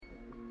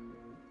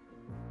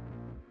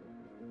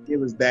it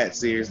was that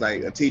serious.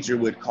 Like a teacher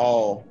would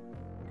call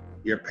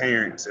your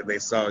parents if they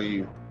saw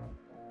you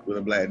with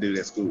a black dude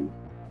at school.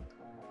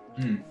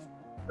 You know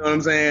what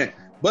I'm saying?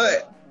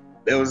 But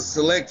there was a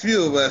select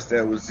few of us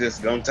that was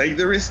just gonna take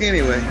the risk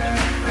anyway.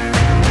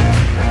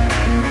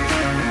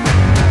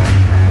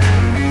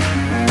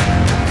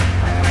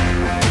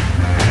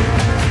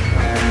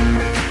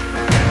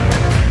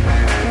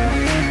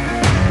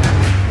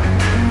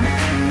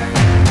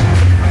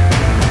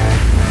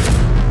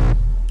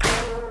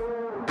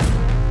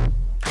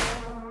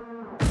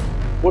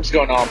 What's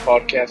going on,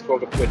 podcast?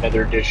 Welcome to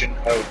another edition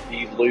of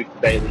the Luke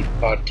Bailey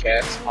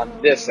podcast. On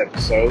this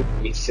episode,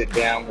 we sit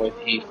down with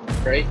Heath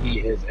McRae. He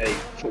is a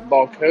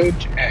football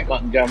coach at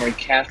Montgomery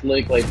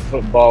Catholic, played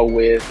football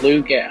with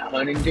Luke at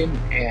Huntington,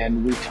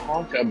 and we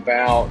talk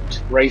about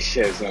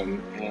racism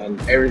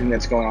and everything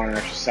that's going on in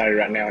our society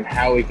right now and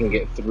how we can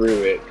get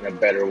through it in a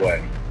better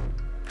way.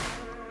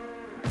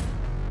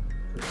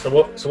 So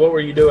what were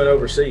you doing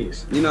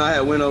overseas? You know, I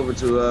had went over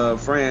to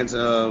France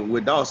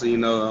with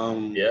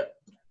Dawson, Yeah.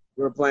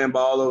 We were playing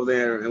ball over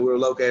there, and we were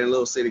located in a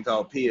little city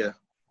called Pia.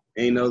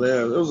 And,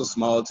 there it was a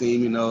small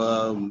team,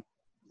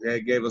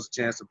 that gave us a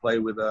chance to play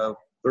with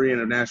 3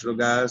 international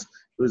guys.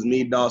 It was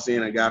me, Dawson,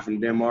 and a guy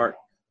from Denmark.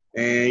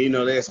 And,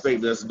 they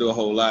expected us to do a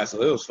whole lot.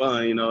 So it was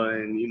fun,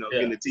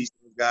 getting to teach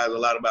those guys a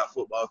lot about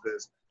football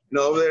because,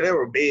 over there they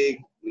were big,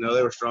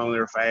 they were strong, they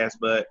were fast,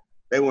 but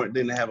they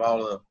didn't have all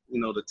the,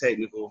 the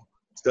technical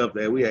stuff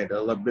that we had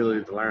the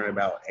ability to learn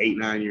about 8,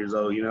 9 years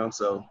old,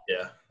 so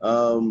yeah.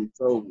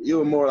 So you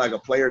were more like a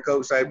player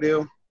coach type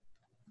deal.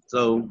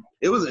 So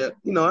it was,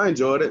 I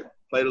enjoyed it.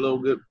 Played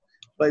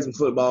played some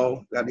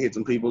football, got to hit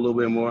some people a little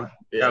bit more.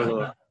 Yeah.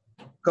 Got a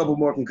couple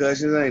more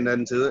concussions. Ain't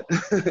nothing to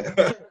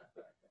it.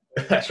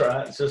 That's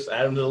right. It's just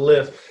add them to the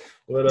list.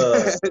 But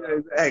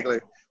exactly.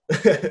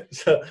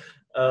 So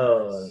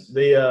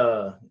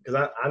because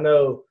I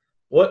know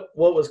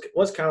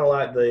what's kind of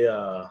like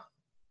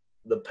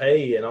the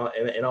pay and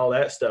all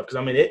that stuff, because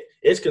I mean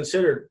it's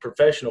considered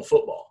professional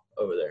football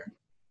over there.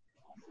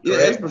 Yeah,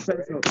 it's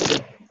professional.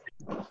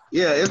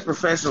 Yeah, it's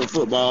professional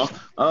football.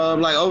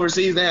 Like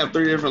overseas, they have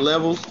 3 different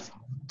levels.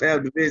 They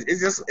have division.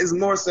 It's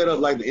more set up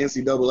like the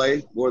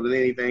NCAA more than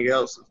anything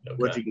else. Okay.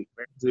 What you can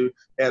compare it to.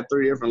 They have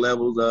 3 different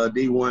levels: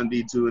 D1,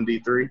 D2, and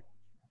D3.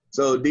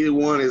 So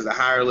D1 is the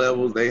higher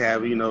levels. They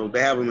have they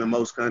have them in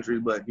most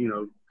countries, but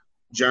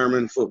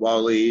German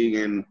football league,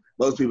 and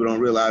most people don't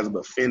realize it,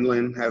 but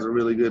Finland has a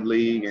really good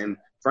league, and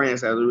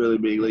France has a really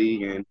big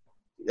league, and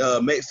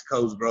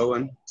Mexico's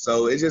growing.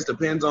 So it just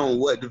depends on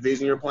what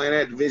division you're playing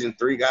at. Division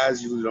 3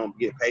 guys usually don't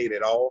get paid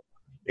at all.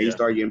 And you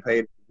start getting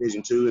paid at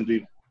Division 2,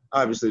 and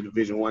obviously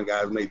Division 1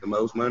 guys make the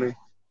most money.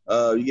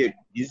 You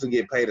usually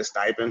get paid a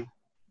stipend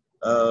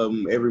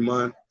every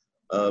month.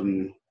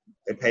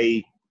 They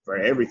pay for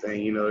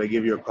everything. They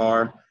give you a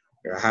car,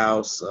 your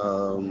house,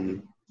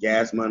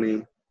 gas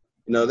money.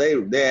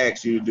 They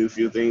ask you to do a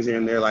few things here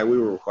and there. Like we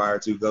were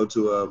required to go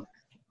to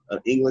an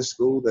English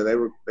school that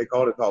they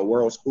called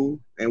World School,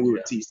 and we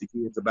would teach the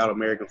kids about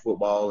American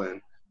football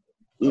and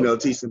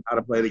teach them how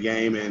to play the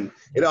game. And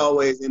it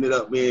always ended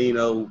up being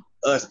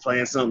us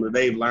playing something that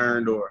they've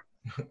learned, or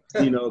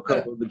a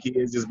couple of the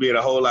kids just being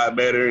a whole lot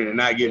better and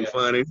not getting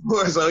fun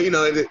anymore. So it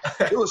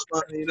was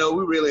fun. We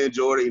really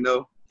enjoyed it.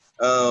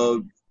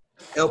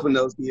 Helping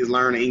those kids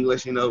learn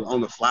English,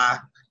 on the fly.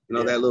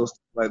 That little stuff,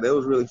 like that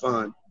was really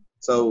fun.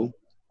 So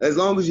as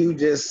long as you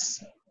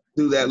just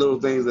do that little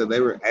things that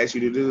they were asked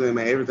you to do, then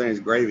man, everything's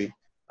gravy.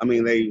 I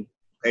mean, they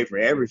pay for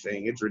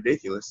everything. It's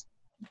ridiculous.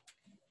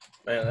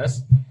 Man,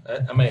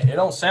 it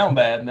don't sound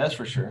bad, that's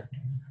for sure.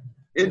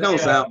 It don't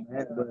sound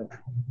bad, but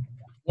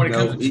when it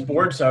comes to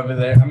sports over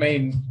there, I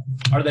mean,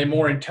 are they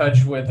more in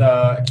touch with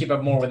keep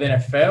up more with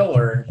NFL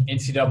or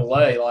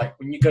NCAA? Like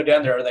when you go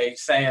down there, are they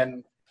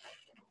saying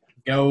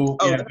go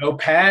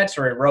Pats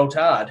or Roll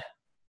Tide?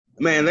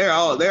 Man, they're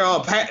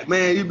all packed.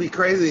 Man, you'd be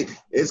crazy.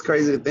 It's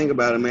crazy to think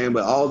about it, man.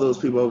 But all those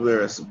people over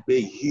there are some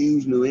big,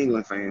 huge New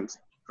England fans.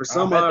 For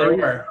some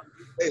reason,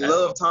 they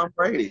love Tom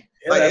Brady.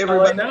 Yeah, like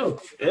everybody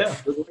knows. Yeah,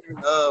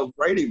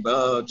 Brady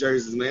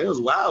jerseys, man. It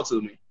was wild to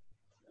me.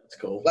 That's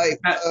cool. Like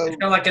it's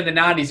kind of like in the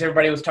 '90s,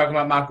 everybody was talking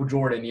about Michael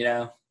Jordan.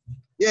 Yeah,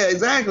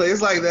 exactly.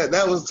 It's like that.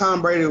 That was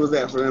Tom Brady was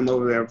that for them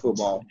over there in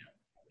football.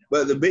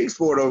 But the big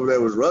sport over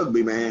there was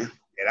rugby, man.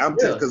 And I'm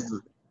just because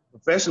the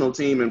professional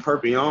team in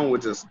Perpignan,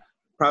 which is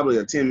probably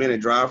a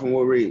 10-minute drive from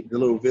the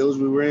little village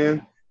we were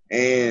in.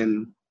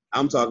 And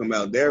I'm talking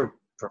about their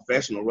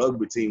professional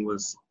rugby team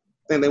was,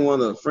 I think they won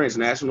the French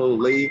National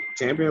League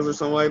champions or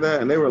something like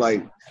that. And they were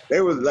the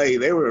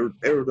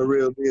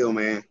real deal,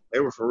 man. They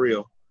were for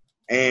real.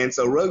 And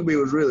so rugby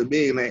was really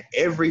big, man.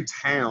 Every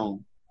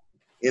town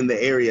in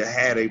the area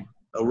had a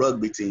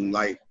rugby team.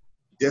 Like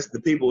just the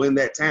people in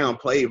that town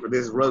played for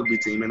this rugby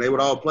team, and they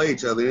would all play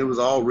each other. And it was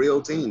all real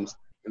teams.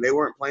 And they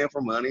weren't playing for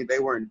money. They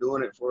weren't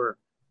doing it for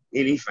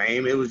any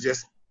fame. It was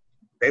just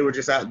they were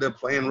just out there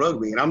playing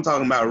rugby. And I'm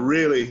talking about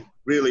really,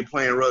 really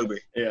playing rugby.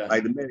 Yeah.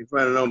 Like the medics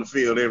running on the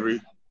field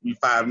every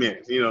 5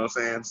 minutes, you know what I'm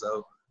saying?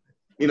 So,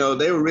 you know,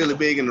 they were really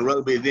big in the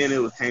rugby. Then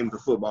it came to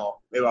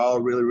football. They were all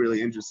really,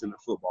 really interested in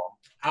football.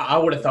 I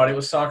would have thought it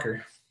was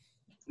soccer.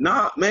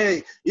 Nah,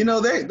 man, you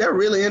know, they're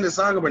really into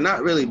soccer, but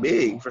not really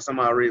big for some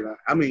odd reason.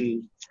 I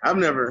mean, I've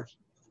never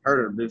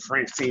heard of the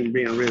French team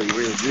being really,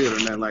 really good or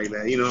nothing like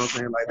that. You know what I'm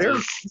saying? Like,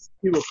 there's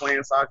people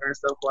playing soccer and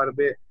stuff quite a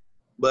bit,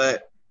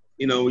 but,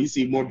 you know, you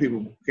see more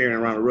people carrying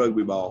around a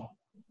rugby ball.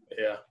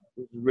 Yeah.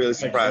 Which is really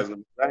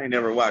surprising. I ain't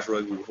never watched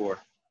rugby before.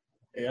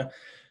 Yeah.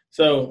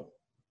 So,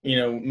 you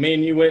know, me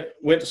and you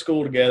went to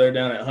school together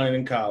down at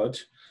Huntington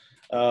College.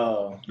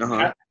 How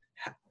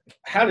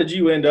did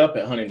you end up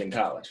at Huntington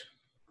College?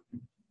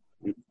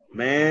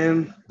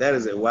 Man, that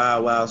is a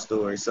wild, wild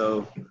story.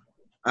 So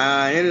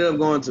I ended up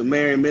going to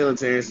Marion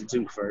Military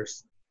Institute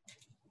first.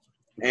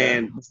 Okay.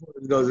 And before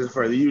it goes any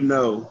further, you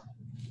know,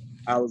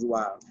 I was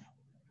wild,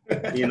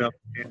 you know.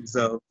 And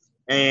so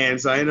I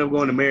ended up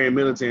going to Marion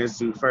Military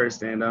Institute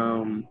first. And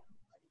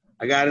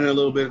I got in a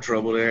little bit of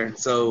trouble there.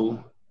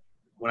 So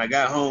when I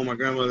got home, my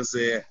grandmother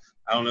said,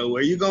 I don't know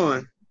where you're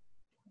going,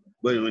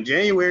 but when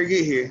January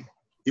get here,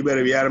 you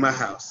better be out of my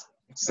house.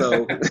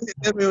 So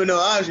there was no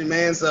option,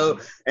 man. So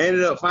I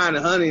ended up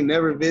finding Huntington,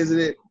 never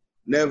visited,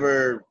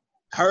 never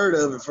heard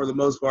of it for the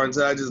most part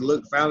until I just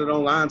found it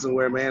online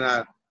somewhere, man.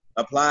 I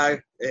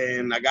applied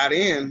and I got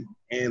in,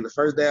 and the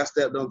first day I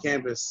stepped on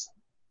campus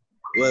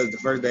was the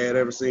first day I'd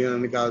ever seen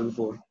Huntington College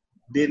before.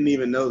 Didn't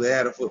even know they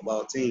had a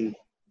football team.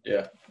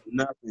 Yeah.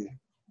 Nothing.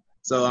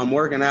 So I'm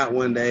working out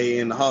one day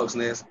in the Hawks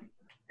Nest,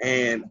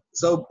 and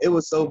so it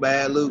was so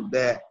bad, Luke,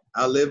 that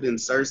I lived in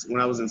Searcy. When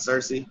I was in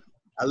Searcy,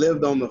 I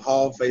lived on the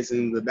hall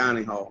facing the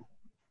dining hall.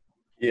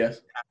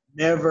 Yes. I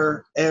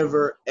never,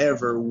 ever,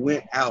 ever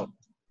went out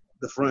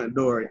the front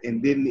door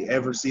and didn't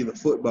ever see the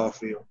football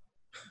field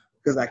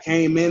because I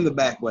came in the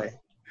back way.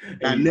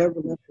 I never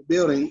left the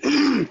building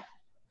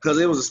because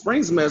it was a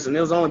spring semester and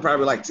there was only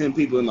probably like 10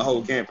 people in the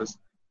whole campus.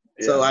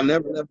 Yeah. So I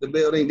never left the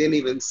building, didn't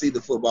even see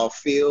the football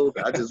field.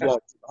 I just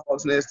walked to the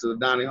Hawks Nest to the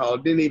dining hall,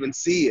 didn't even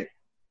see it.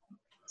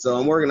 So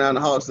I'm working out in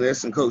the Hawks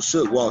Nest and Coach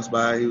Shook walks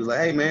by. He was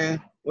like, hey,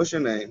 man, what's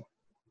your name?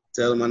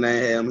 Tell him my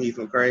name. Hey, I'm Heath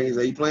McCray. He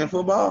said, you playing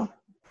football?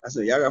 I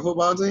said, y'all got a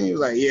football team? He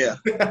was like, yeah.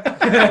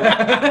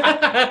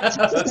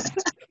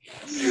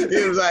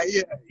 He was like,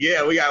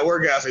 yeah, we got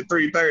workouts at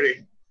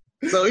 3:30.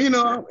 So,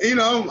 I'm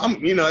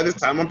at this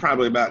time, I'm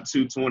probably about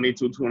 220,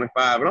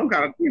 225, but I'm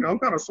kind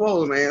of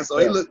swole, man. So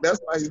that's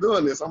why he's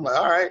doing this. I'm like,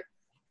 all right.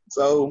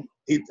 So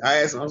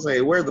I asked him, I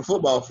said, where's the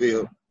football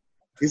field?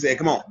 He said,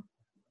 come on.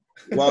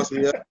 Walks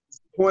me up,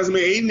 points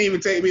me. He didn't even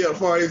take me up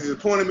far. He just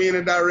pointed me in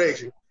a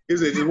direction. He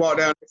said, just walk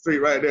down the street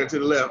right there to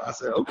the left. I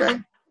said, okay.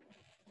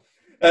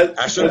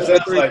 I showed up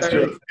at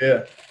 3:30.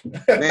 Yeah.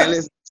 Man,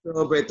 let's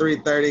show up at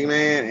 3:30,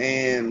 man,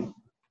 and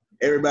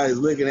everybody's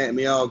looking at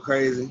me all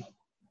crazy.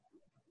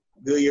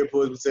 Goodyear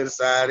pulls me to the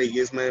side. He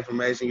gets my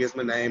information, gets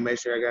my name, make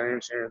sure I got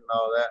insurance and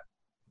all that.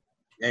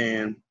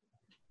 And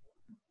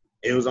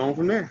it was on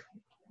from there.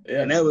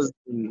 Yeah. And that was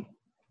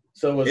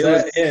so would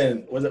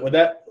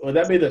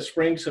that be the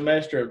spring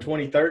semester of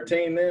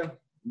 2013 then?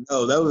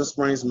 No, that was the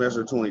spring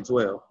semester of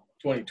 2012.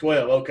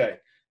 2012, okay.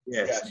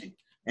 Yes. Got you.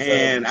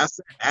 And I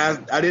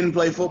didn't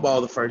play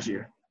football the first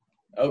year.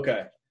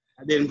 Okay.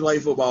 I didn't play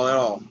football at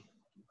all.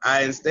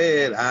 I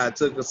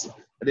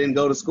didn't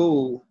go to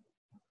school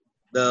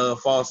the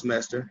fall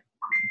semester.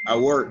 I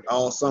worked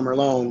all summer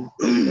long,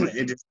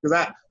 and just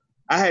because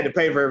I had to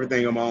pay for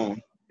everything on my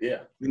own. Yeah.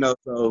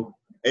 So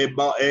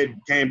it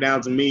came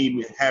down to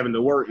me having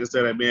to work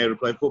instead of being able to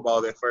play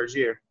football that first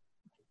year.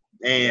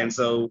 And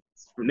so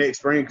next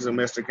spring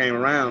semester came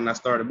around, and I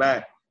started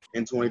back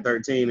in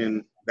 2013,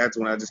 and that's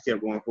when I just kept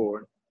going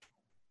forward.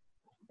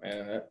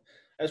 Man,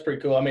 that's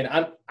pretty cool. I mean,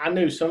 I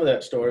knew some of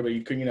that story, but I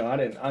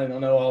didn't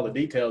know all the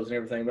details and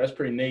everything. But that's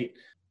pretty neat.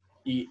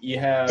 You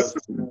have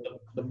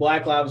the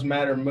Black Lives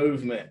Matter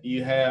movement.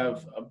 You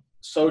have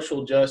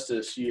social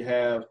justice. You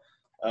have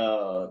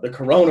the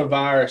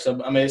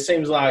coronavirus. I mean, it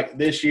seems like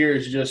this year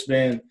has just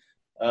been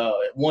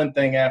one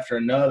thing after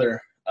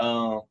another.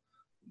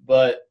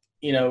 But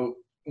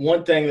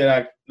one thing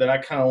that I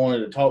kind of wanted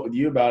to talk with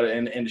you about it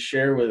and to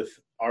share with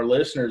our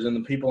listeners and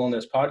the people on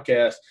this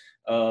podcast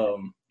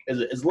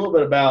is a little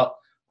bit about,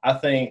 I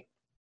think,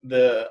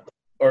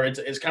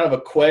 it's kind of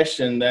a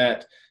question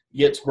that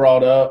gets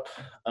brought up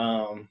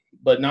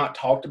but not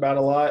talked about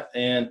a lot,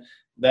 and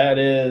that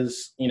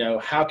is,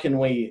 how can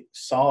we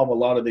solve a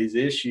lot of these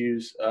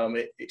issues,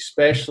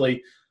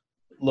 especially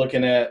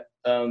looking at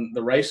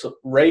the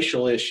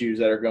racial issues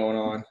that are going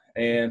on.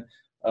 And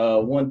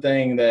one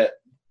thing that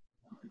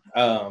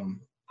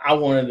I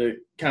wanted to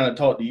kind of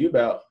talk to you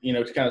about,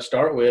 to kind of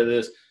start with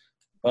is,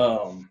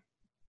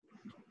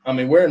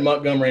 we're in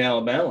Montgomery,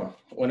 Alabama.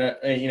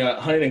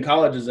 Huntington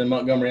College is in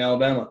Montgomery,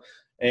 Alabama,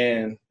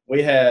 and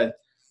we had,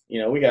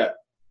 we got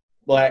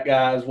black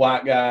guys,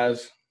 white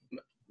guys,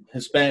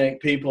 Hispanic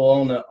people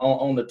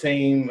on the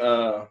team.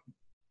 There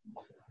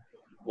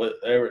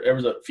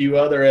was a few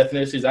other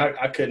ethnicities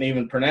I couldn't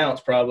even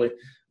pronounce probably,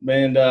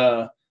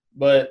 and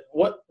but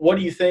what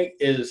do you think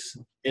is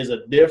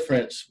a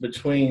difference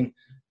between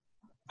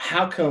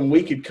how come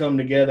we could come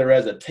together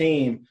as a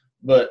team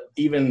but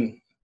even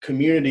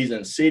communities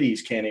and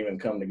cities can't even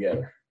come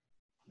together.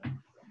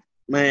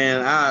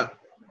 Man,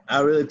 I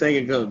really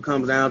think it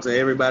comes down to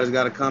everybody's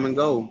got a common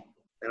goal,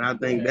 and I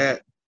think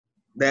that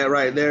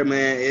right there,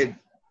 man.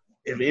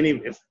 If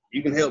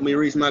you can help me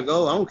reach my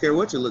goal, I don't care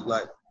what you look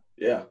like.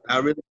 Yeah, I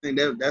really think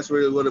that's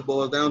really what it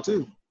boils down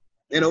to.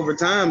 And over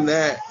time,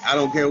 that I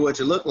don't care what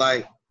you look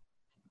like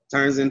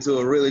turns into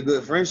a really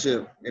good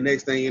friendship. And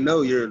next thing you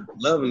know, you're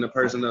loving the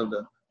person of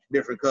the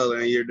different color,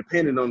 and you're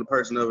dependent on the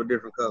person of a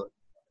different color.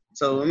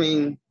 So I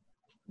mean,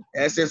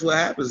 that's just what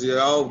happens.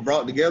 You're all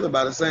brought together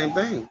by the same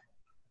thing.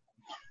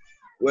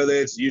 Whether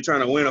it's you're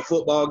trying to win a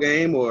football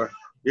game, or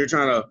you're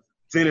trying to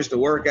finish the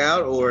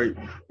workout, or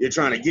you're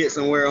trying to get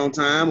somewhere on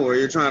time, or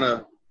you're trying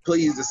to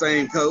please the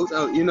same coach.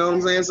 You know what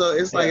I'm saying? So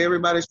it's like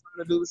everybody's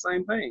trying to do the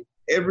same thing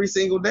every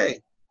single day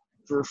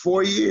for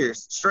 4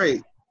 years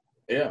straight.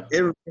 Yeah.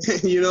 You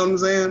know what I'm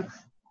saying?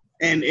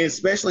 And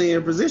especially in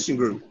a position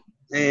group.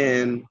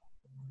 And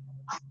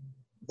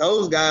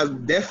those guys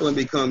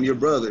definitely become your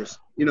brothers.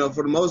 You know,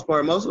 for the most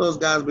part, most of those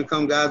guys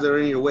become guys that are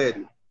in your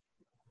wedding.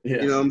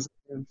 Yeah. You know what I'm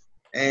saying?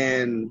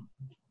 And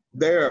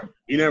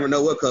you never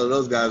know what color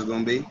those guys are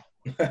gonna be.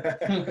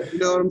 You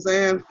know what I'm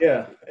saying?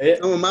 Yeah.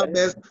 Some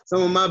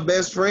of my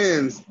best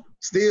friends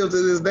still to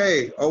this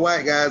day are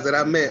white guys that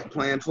I met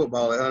playing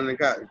football at Hunter and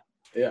Cotton.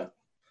 Yeah.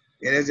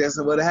 And it's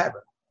just what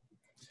happened.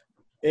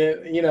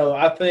 You know,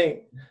 I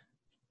think,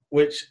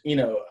 which, you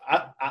know,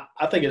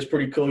 I think it's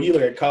pretty cool. You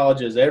look at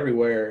colleges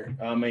everywhere.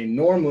 I mean,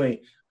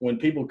 normally when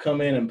people come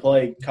in and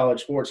play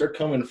college sports, they're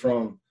coming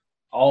from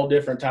all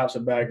different types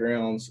of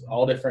backgrounds,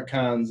 all different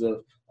kinds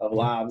of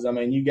lives. I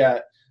mean,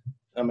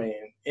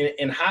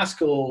 in high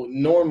school,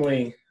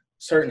 normally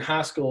certain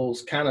high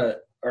schools kind of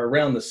are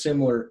around the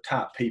similar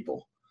type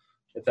people,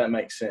 if that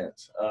makes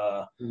sense.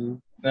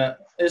 Now,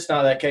 it's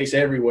not that case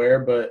everywhere,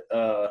 but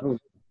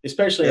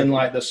especially in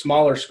like the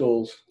smaller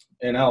schools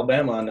in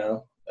Alabama, I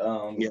know,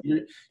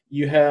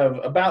 you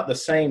have about the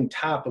same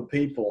type of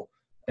people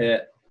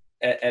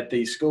at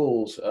these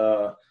schools.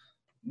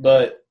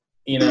 But,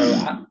 you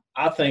know,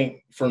 I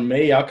think for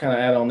me, I'll kind of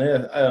add on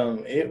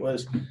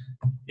this.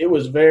 It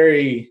was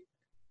very,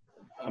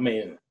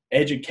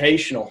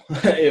 educational.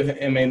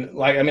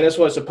 That's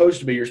what it's supposed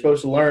to be. You're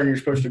supposed to learn. You're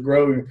supposed to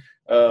grow.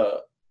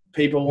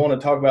 People want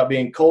to talk about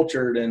being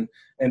cultured and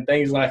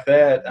things like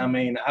that. I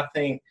mean, I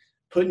think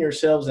putting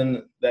yourselves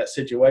in that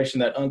situation,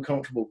 that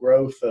uncomfortable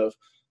growth of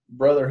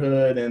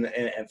brotherhood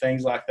and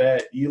things like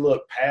that, you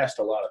look past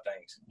a lot of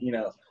things, you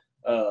know,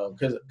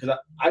 because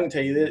I can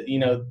tell you that, you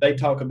know, they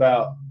talk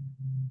about,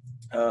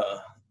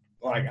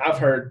 like I've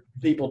heard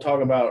people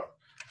talk about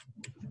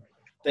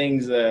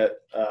things that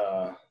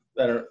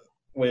are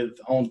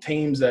on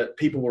teams that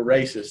people were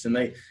racist and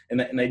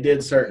they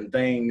did certain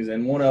things,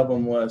 and one of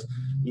them was,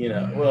 you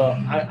know, well,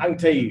 I can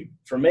tell you,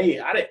 for me,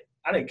 I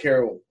didn't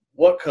care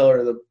what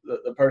color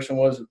the person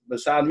was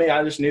beside me.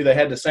 I just knew they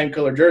had the same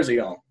color jersey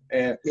on,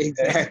 and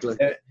exactly,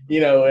 you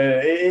know,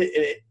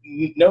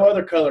 no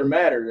other color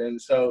mattered,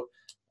 and so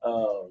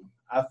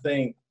I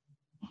think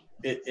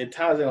it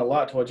ties in a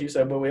lot to what you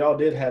said, but we all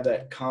did have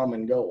that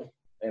common goal,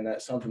 and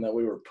that's something that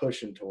we were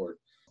pushing toward.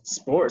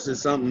 Sports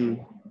is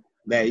something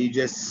that it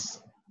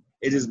just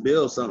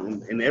builds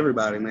something in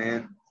everybody,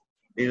 man.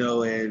 You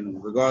know,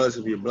 and regardless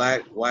if you're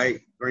black,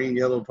 white, green,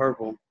 yellow,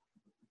 purple,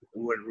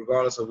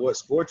 regardless of what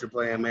sport you're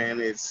playing, man,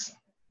 it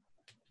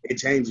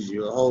changes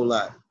you a whole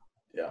lot.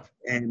 Yeah.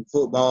 And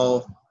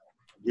football,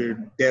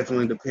 you're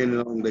definitely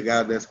dependent on the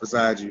guy that's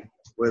beside you.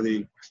 Whether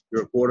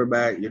you're a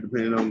quarterback, you're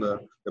dependent on the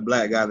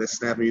black guy that's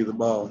snapping you the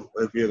ball.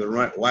 If you're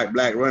the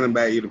white-black running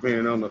back, you're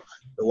dependent on the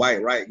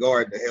white right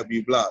guard to help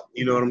you block.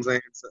 You know what I'm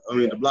saying?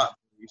 To block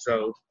you.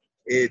 So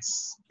it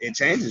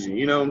changes you.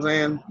 You know what I'm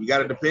saying? You got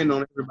to depend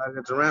on everybody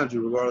that's around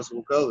you, regardless of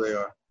what color they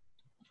are.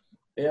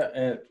 Yeah,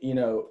 and, you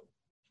know,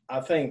 I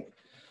think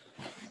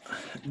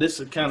this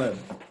is kind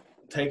of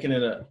taking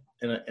it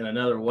in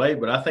another way,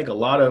 but I think a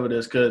lot of it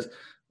is because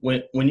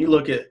when you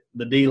look at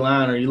the D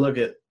line or you look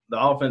at the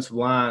offensive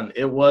line,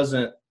 it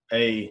wasn't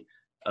that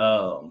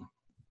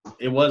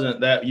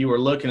you were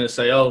looking to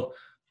say, oh,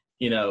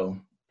 you know,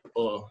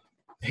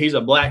 he's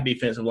a black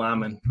defensive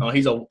lineman. Oh,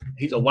 he's a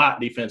white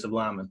defensive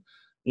lineman.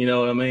 You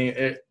know what I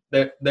mean?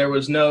 There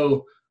was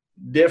no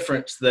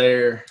difference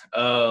there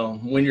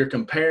when you're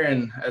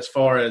comparing as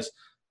far as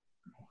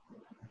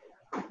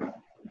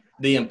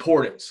the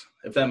importance,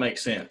 if that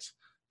makes sense.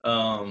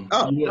 You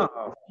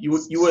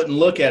wouldn't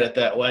look at it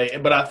that way,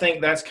 but I think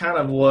that's kind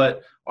of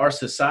what our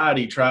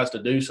society tries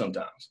to do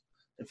sometimes.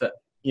 If that,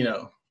 you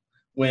know,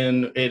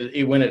 when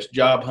it's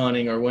job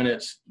hunting or when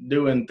it's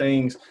doing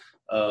things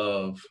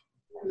of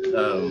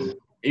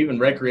even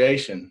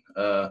recreation,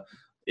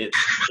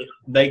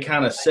 they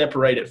kind of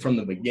separate it from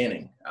the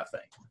beginning, I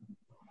think.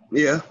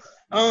 Yeah.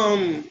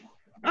 I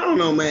don't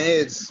know, man.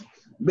 It's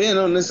being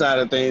on this side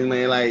of things,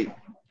 man. Like,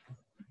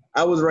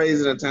 I was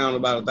raised in a town of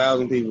about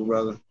 1,000 people,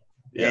 brother.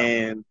 Yeah.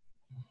 And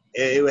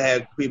it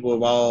had people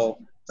of all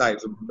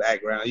types of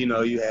background. You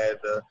know, you had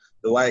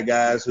the white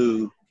guys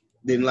who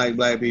didn't like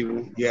black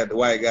people. You had the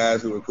white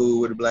guys who were cool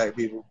with the black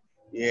people.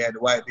 You had the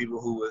white people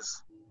who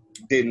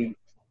didn't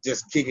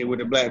just kick it with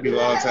the black people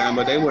all the time,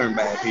 but they weren't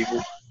bad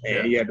people.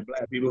 And you had the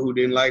black people who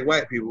didn't like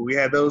white people. We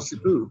had those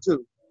too.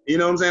 You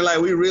know what I'm saying? Like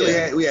we really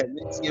had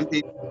Mexican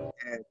people,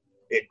 and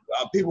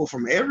people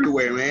from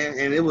everywhere, man.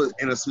 And it was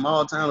in a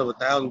small town of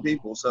 1,000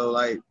 people. So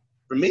like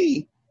for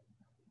me,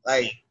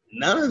 like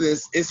none of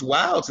this, it's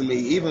wild to me.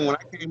 Even when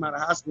I came out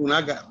of high school and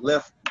I got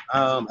left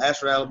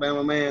Ashford,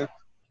 Alabama, man,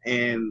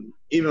 and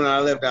even when I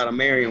left out of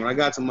Marion, when I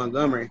got to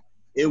Montgomery,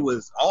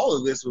 all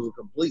of this was a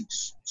complete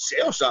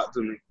shell shock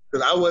to me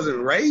because I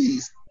wasn't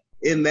raised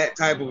in that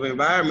type of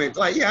environment.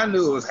 Like, yeah, I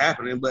knew it was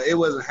happening, but it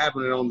wasn't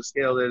happening on the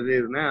scale that it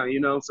is now, you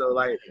know? So,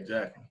 like,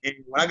 exactly. And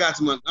when I got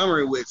to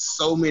Montgomery with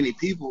so many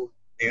people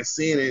and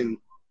seeing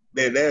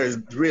that there's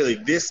really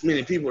this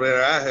many people that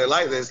are out here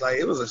like this, like,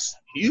 it was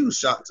a huge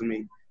shock to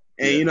me.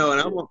 And, you know,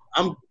 and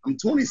I'm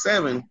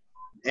 27,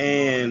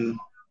 and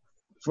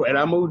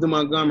I moved to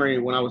Montgomery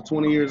when I was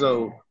 20 years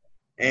old.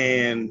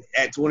 And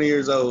at 20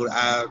 years old,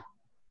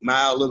 my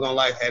outlook on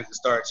life had to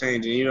start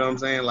changing. You know what I'm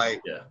saying?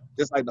 Like,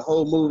 just like the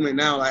whole movement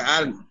now, like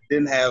I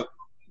didn't have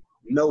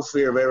no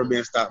fear of ever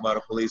being stopped by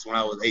the police when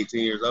I was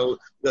 18 years old.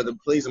 Because the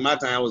police in my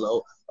time was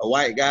a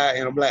white guy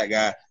and a black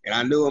guy, and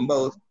I knew them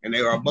both, and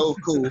they were both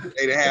cool.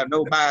 They didn't have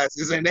no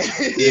biases in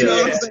that. You know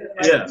what I'm saying?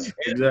 Like,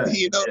 exactly.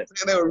 You know what I'm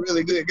saying? They were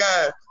really good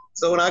guys.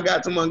 So when I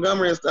got to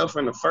Montgomery and stuff,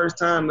 and the first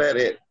time that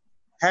it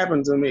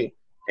happened to me,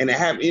 and it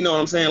happened, you know what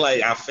I'm saying?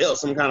 Like, I felt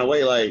some kind of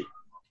way, like,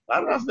 why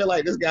do I feel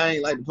like this guy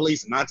ain't like the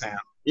police in my town?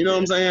 You know what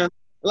I'm saying?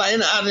 Like,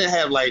 and I didn't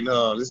have like,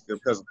 no, this is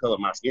because of the color of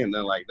my skin,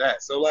 nothing like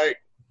that. So like,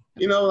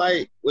 you know,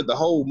 like with the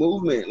whole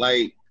movement,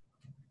 like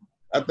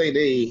I think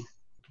they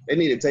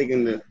need to take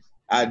in the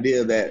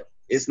idea that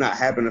it's not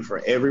happening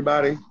for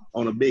everybody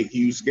on a big,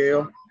 huge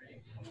scale.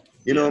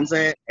 You know what I'm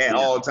saying? At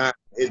all times.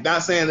 It's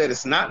not saying that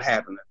it's not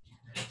happening,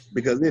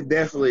 because it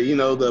definitely, you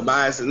know, the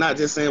bias is not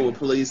just saying with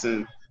police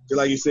and just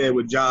like you said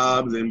with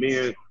jobs and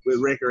being with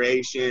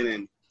recreation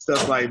and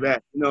stuff like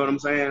that. You know what I'm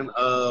saying?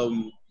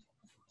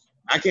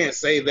 I can't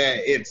say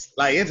that it's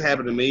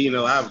happened to me. You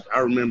know, I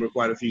remember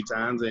quite a few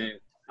times, and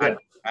I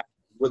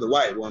with a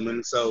white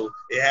woman, so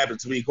it happened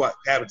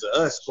to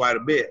us quite a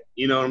bit.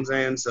 You know what I'm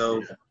saying?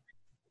 So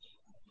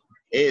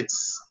I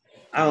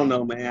don't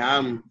know,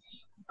 man.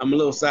 I'm a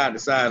little side to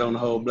side on the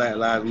whole Black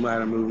Lives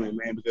Matter movement,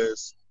 man,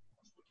 because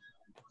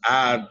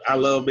I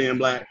love being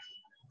black.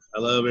 I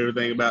love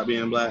everything about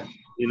being black.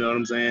 You know what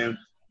I'm saying?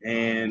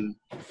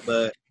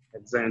 But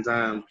at the same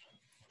time,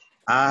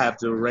 I have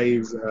to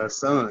raise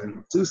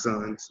two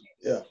sons.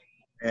 Yeah.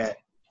 That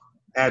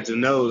had to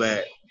know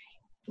that,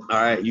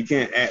 all right, you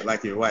can't act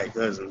like your white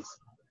cousins,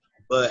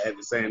 but at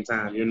the same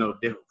time, you're no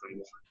different from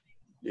them.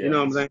 Yeah. You know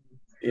what I'm saying?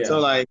 Yeah. So,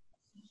 like,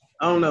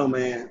 I don't know,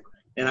 man.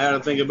 And I got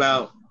to think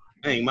about,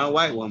 dang, my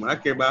white woman, I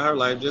care about her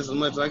life just as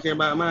much as I care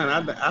about mine.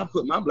 I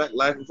put my black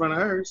life in front of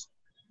hers.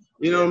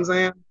 You know what I'm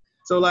saying?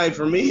 So, like,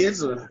 for me,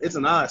 it's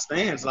an odd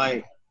stance.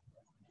 Like,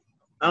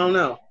 I don't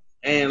know.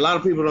 And a lot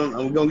of people don't,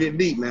 I'm going to get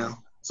deep now.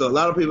 So a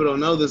lot of people don't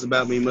know this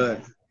about me,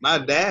 but my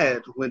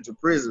dad went to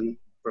prison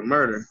for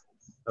murder,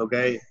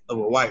 okay, of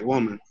a white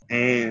woman.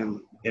 And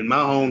in my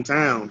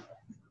hometown,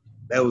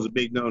 that was a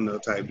big no-no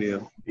type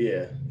deal.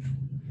 Yeah.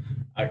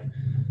 I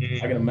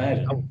can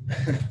imagine.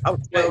 I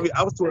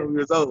was 12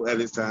 years old at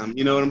this time.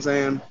 You know what I'm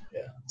saying?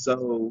 Yeah.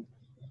 So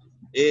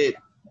I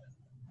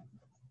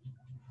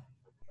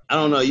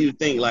don't know. You'd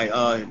think like,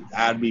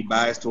 I'd be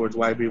biased towards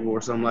white people or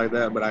something like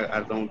that, but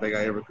I don't think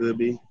I ever could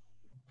be.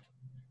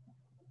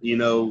 You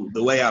know,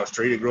 the way I was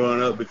treated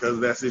growing up because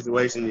of that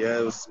situation, yeah,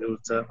 it was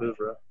tough, it was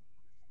rough.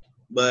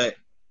 But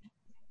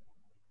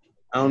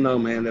I don't know,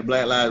 man, the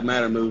Black Lives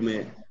Matter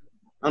movement,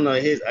 I don't know,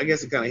 I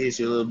guess it kind of hits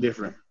you a little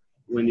different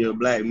when you're a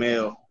black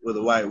male with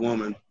a white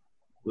woman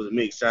with a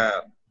mixed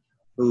child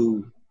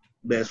who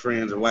best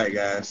friends are white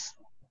guys.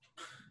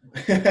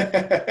 You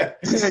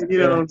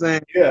know what I'm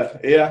saying? Yeah.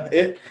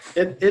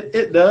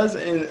 It does.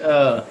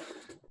 And,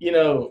 you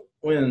know,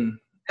 when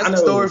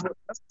that's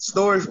a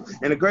story.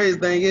 And the crazy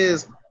thing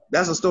is,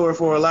 that's a story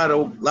for a lot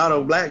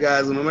of black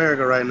guys in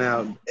America right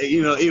now.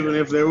 You know, even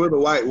if they're with a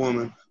white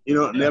woman, you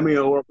know,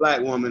 or a black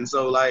woman.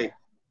 So like,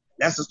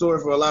 that's the story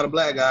for a lot of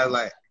black guys.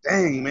 Like,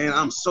 dang, man,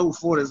 I'm so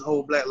for this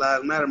whole Black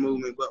Lives Matter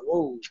movement, but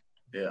whoa,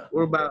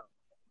 what about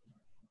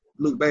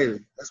Luke Bailey?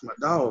 That's my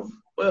dog.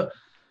 Well,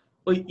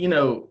 you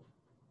know,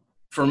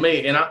 for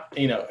me, and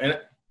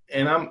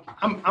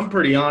I'm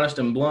pretty honest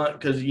and blunt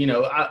because you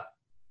know I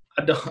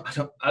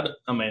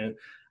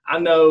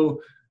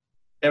know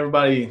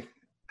everybody.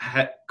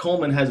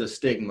 Coleman has a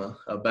stigma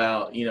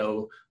about, you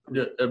know,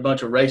 a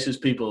bunch of racist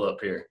people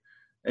up here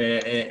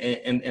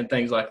and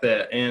things like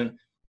that. And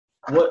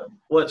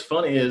what's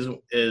funny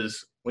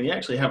is when you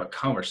actually have a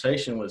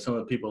conversation with some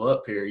of the people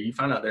up here, you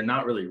find out they're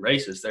not really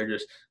racist.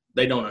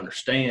 They don't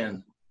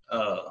understand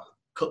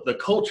the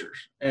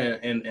cultures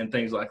and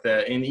things like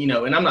that. And, you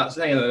know, and I'm not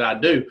saying that I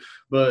do,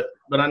 but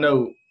I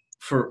know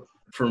for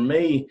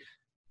me,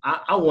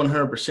 I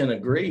 100%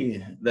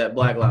 agree that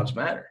Black Lives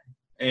Matter.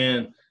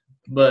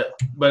 But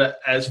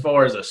as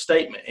far as a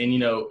statement and, you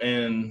know,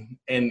 and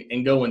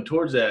going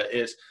towards that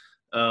is,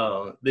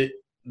 The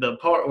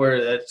part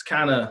where that's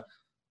kind of,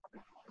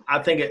 I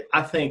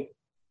think.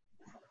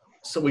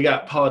 So we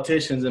got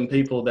politicians and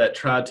people that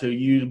try to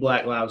use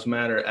Black Lives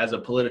Matter as a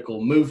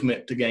political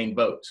movement to gain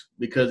votes,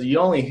 because you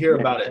only hear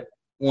about it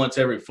once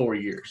every 4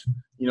 years.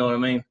 You know what I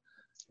mean?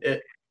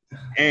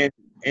 And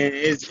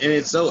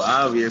it's so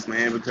obvious,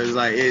 man, because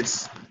like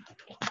it's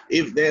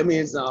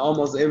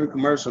almost every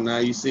commercial now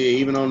you see it,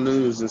 even on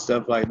news and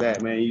stuff like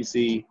that, man. You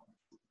see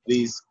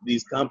these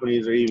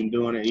companies are even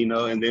doing it,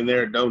 and then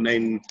they're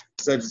donating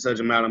such and such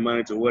amount of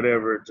money to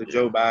whatever, to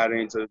Joe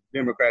Biden, to the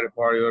Democratic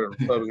Party or the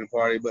Republican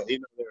Party, but they're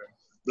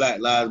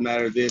Black Lives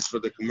Matter this for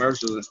the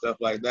commercials and stuff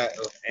like that.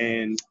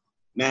 And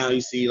now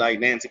you see like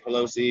Nancy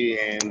Pelosi,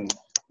 and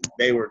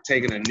they were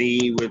taking a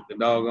knee with the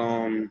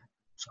doggone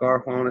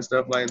scarf on and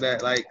stuff like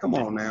that. Like, come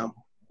on now.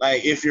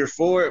 Like, if you're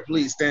for it,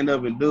 please stand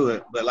up and do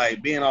it. But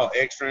like being all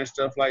extra and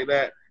stuff like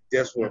that,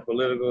 just for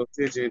political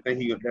attention,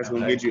 that's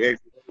gonna get you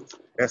extra.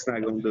 That's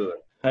not gonna do it.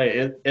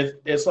 Hey,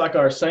 it's like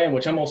our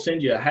sandwich. I'm gonna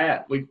send you a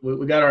hat. We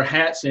got our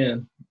hats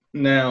in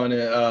now, and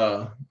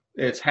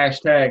it's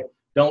hashtag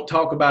don't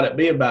talk about it,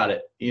 be about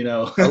it.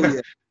 Oh,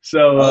 yeah.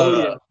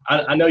 So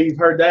I know you've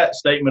heard that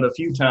statement a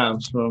few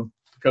times from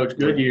Coach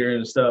Goodyear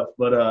and stuff,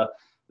 but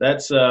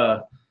that's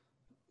that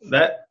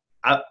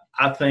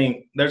I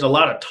think there's a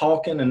lot of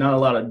talking and not a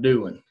lot of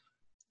doing.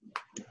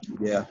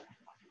 Yeah,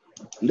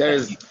 but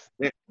that's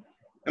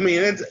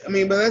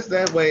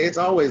that way. It's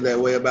always that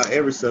way about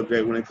every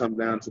subject when it comes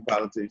down to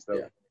politics.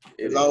 So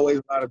it's always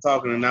a lot of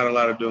talking and not a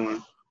lot of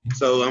doing.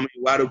 So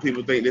why do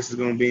people think this is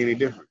going to be any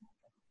different?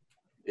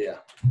 Yeah.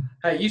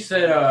 Hey, you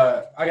said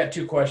I got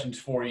two questions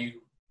for you.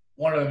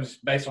 One of them is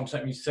based on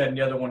something you said, and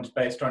the other one's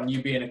based on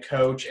you being a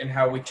coach and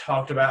how we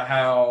talked about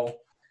how,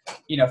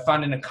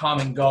 finding a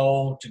common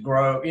goal to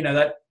grow.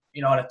 That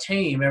on a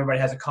team, everybody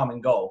has a common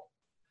goal.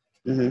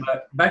 Mm-hmm.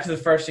 But back to the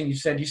first thing you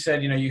said,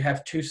 you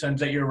have two sons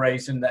that you're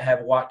raising that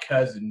have white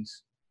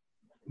cousins,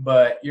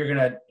 but you're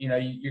gonna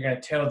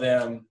tell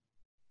them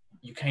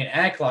you can't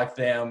act like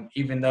them,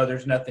 even though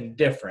there's nothing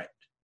different.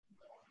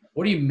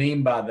 What do you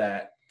mean by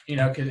that?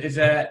 Because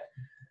I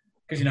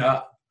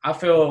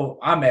feel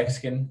I'm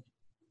Mexican,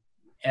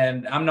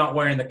 and I'm not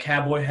wearing the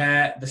cowboy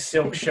hat, the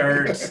silk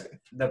shirts,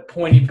 the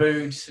pointy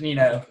boots.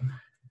 People.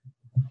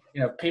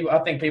 I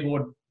think people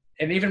would,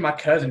 and even my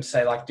cousins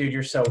say, like, "Dude,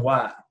 you're so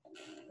white."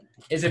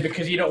 Is it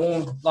because you don't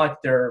want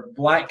like their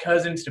black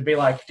cousins to be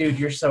like, "Dude,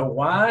 you're so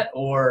white,"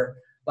 or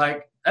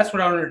like that's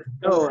what I'm?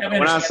 No,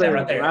 when I say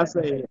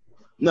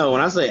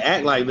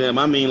act like them,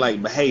 I mean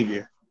like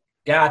behavior.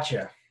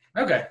 Gotcha.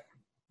 Okay.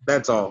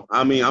 That's all.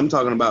 I'm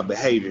talking about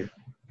behavior.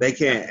 They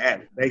can't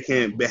act. They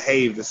can't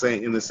behave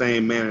in the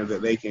same manner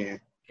that they can.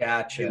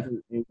 Gotcha.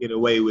 And get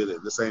away with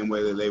it the same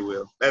way that they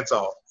will. That's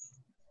all.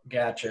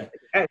 Gotcha.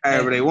 Act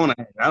however they want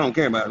to act. I don't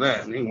care about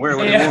that. They can wear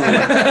what they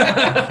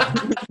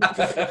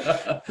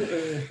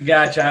want.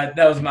 Gotcha.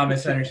 That was my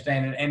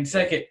misunderstanding. And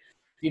second,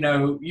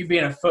 you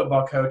being a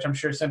football coach, I'm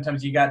sure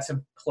sometimes you got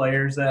some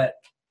players that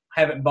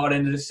haven't bought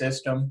into the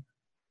system.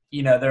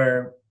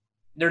 They're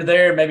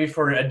there maybe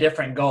for a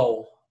different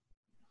goal.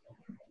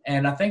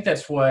 And I think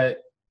that's what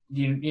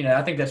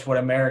I think that's what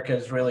America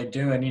is really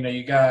doing.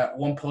 You got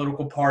one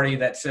political party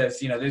that says,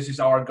 this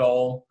is our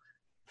goal.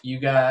 You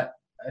got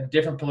a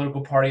different political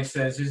party that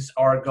says this is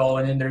our goal,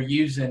 and then they're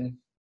using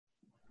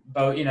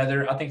both.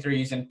 I think they're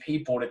using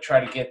people to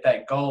try to get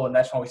that goal, and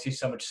that's why we see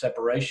so much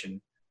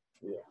separation.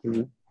 Yeah.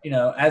 Mm-hmm.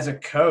 As a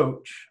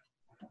coach,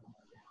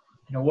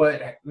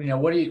 what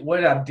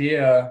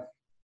idea,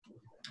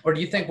 or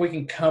do you think we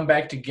can come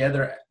back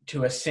together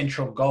to a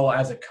central goal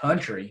as a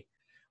country?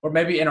 Or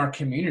maybe in our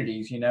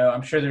communities,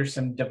 I'm sure there's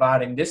some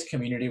dividing this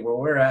community where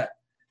we're at,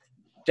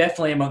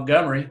 definitely in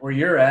Montgomery, where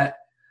you're at.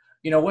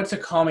 What's a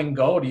common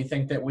goal do you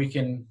think that we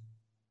can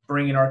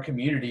bring in our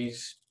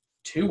communities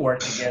to work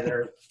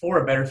together for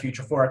a better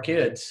future for our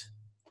kids?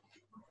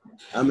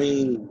 I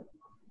don't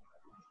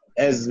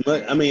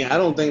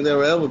think there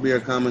will ever be a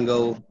common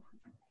goal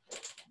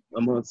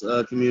amongst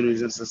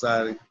communities and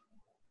society.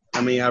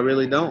 I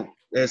really don't.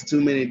 There's too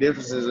many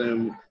differences,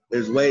 and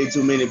there's way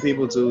too many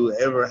people to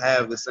ever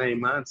have the same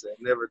mindset,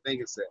 never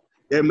think it's that.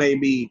 There may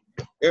be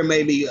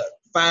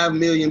 5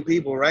 million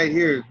people right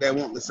here that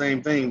want the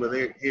same thing, but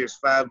here's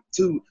 5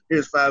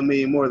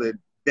 million more that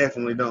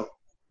definitely don't.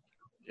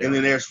 Yeah. And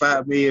then there's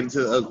 5 million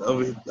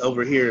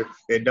over here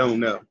that don't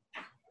know.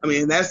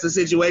 That's the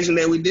situation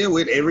that we deal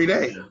with every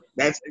day.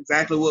 That's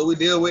exactly what we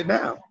deal with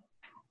now,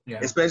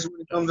 especially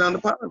when it comes down to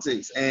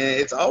politics. And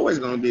it's always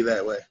going to be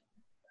that way.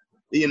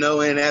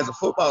 And as a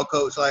football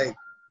coach, like,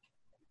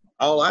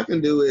 all I can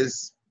do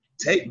is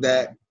take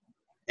that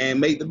and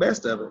make the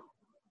best of it.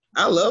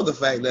 I love the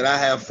fact that I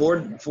have four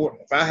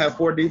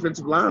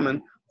defensive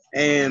linemen,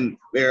 and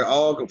they're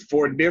all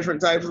 4 different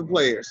types of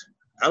players.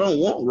 I don't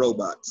want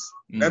robots.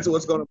 That's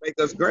what's going to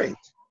make us great.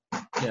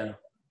 Yeah.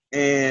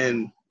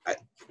 And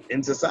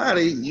in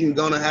society, you're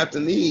going to have to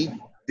need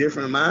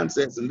different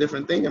mindsets and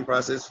different thinking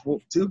processes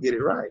to get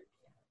it right.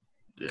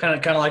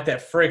 Kind of like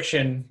that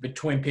friction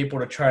between people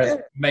to try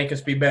to make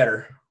us be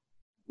better.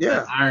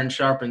 Yeah. Iron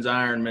sharpens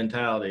iron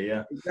mentality,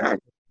 yeah.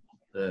 Exactly.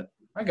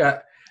 I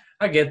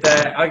get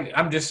that.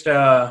 I'm just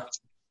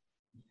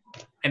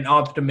an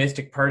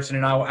optimistic person,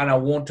 and I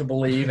want to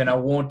believe, and I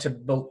want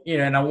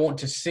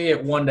to see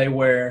it one day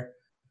where,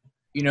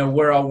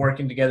 we're all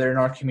working together in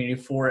our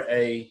community for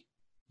a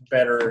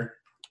better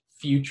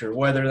future.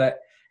 Whether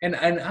that, and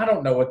I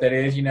don't know what that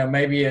is.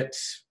 Maybe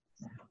it's,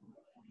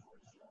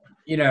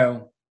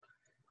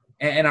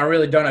 and I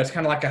really don't know. It's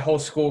kind of like a whole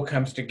school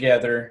comes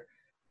together.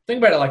 Think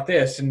about it like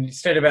this: in the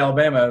state of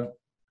Alabama,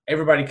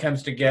 everybody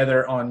comes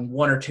together on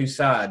one or two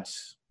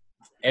sides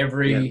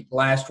every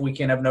last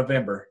weekend of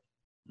November.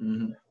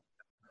 Mm-hmm.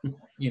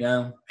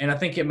 And I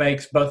think it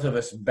makes both of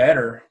us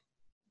better.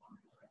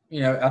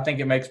 I think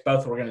it makes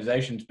both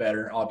organizations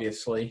better,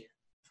 obviously.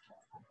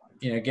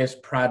 It gives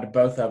pride to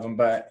both of them.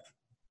 But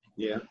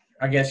yeah,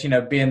 I guess,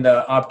 being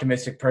the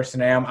optimistic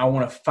person I am, I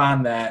want to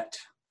find that,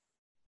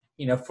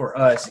 for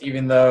us,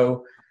 even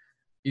though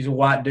he's a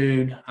white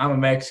dude, I'm a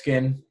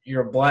Mexican,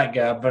 you're a black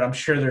guy, but I'm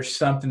sure there's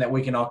something that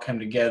we can all come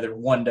together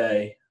one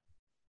day.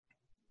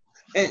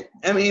 And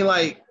I mean,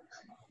 like,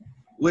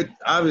 with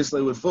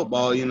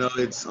football,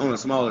 it's on a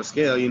smaller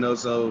scale,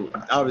 so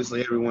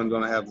obviously everyone's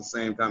going to have the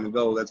same common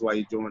goal. That's why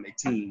you join a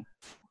team.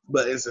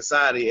 But in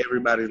society,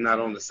 everybody's not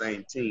on the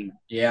same team.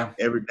 Yeah.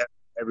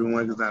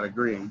 Everyone is not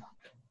agreeing.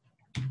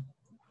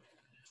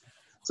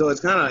 So it's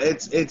kind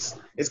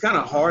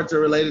of hard to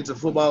relate it to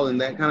football in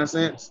that kind of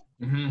sense.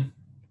 Mm-hmm.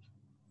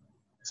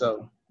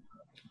 So.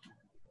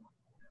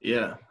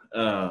 Yeah.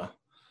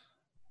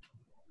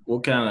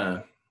 We'll kind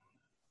of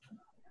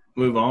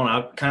move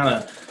on.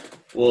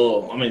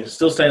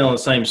 Still staying on the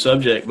same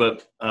subject,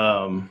 but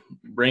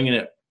bringing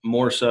it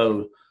more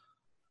so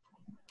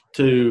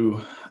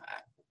to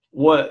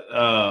what,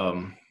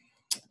 I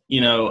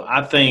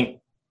think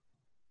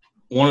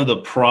one of the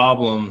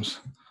problems,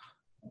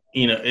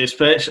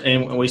 especially,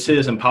 and we see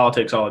this in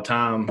politics all the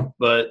time,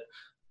 but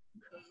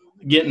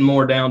getting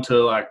more down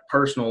to like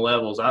personal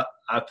levels, I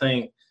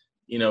think,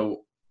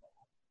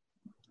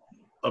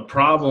 a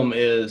problem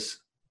is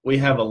we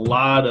have a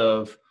lot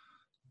of,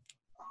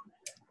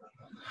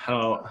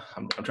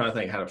 I'm trying to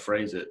think how to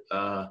phrase it.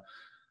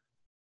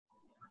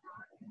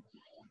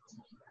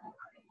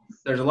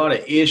 There's a lot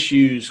of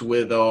issues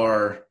with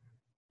our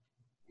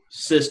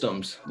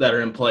systems that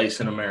are in place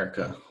in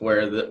America,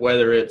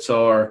 whether it's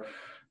our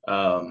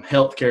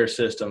healthcare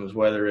systems,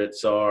 whether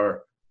it's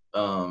our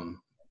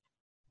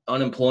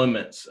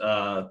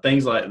unemployments,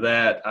 things like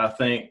that. I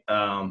think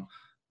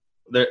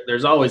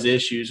there's always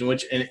issues in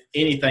which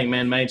anything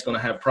man-made is going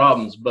to have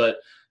problems. But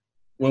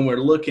when we're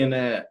looking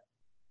at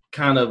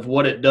kind of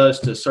what it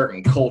does to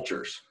certain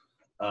cultures,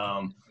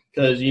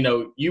 because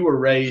you were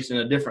raised in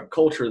a different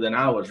culture than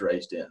I was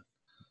raised in,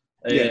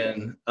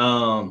 and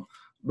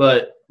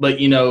but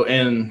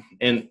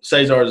and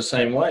Cesar is the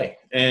same way,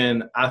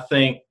 and I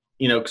think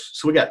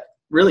so we got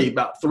really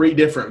about three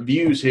different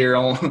views here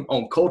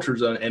on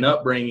cultures and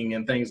upbringing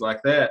and things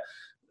like that.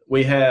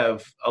 We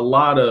have a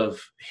lot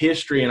of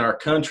history in our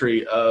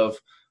country of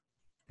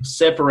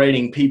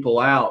separating people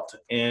out,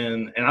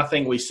 and I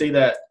think we see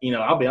that,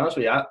 I'll be honest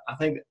with you, I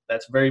think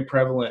that's very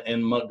prevalent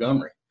in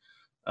Montgomery.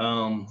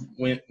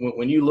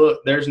 When you look,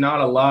 there's not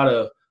a lot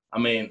of,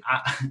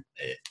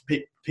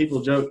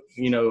 people joke,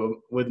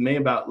 with me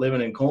about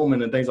living in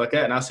Coleman and things like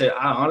that, and I said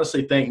I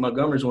honestly think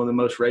Montgomery is one of the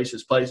most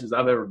racist places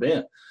I've ever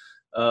been,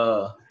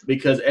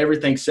 because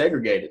everything's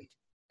segregated,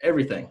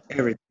 everything.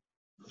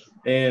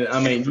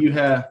 And you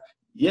have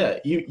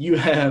you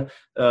have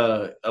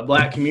a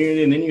black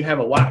community, and then you have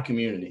a white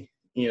community,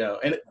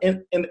 and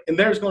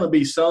there's going to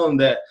be some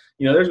that,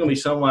 there's going to be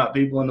some white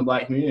people in the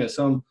black community and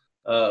some,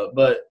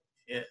 but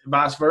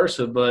vice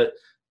versa. But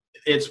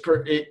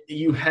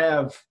you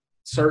have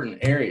certain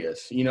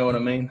areas, you know what I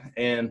mean?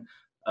 And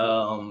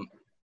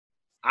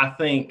I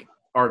think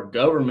our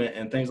government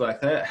and things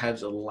like that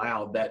has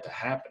allowed that to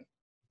happen.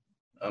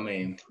 I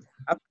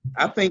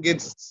think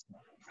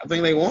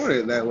they wanted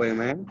it that way,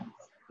 man.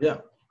 Yeah.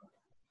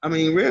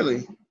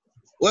 Really,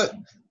 what's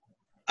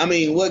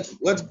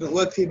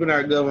keeping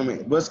our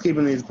government? What's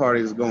keeping these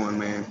parties going,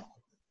 man?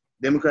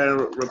 Democrat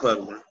and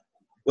Republican.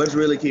 What's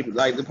really keeping?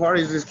 Like, the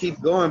parties just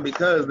keep going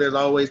because there's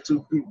always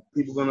two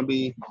people going to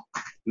be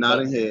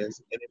nodding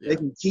heads, and if they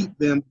can keep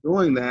them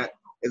doing that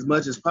as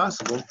much as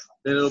possible,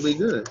 then it'll be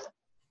good.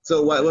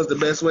 So, what's the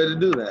best way to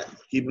do that?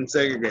 Keep them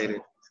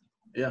segregated.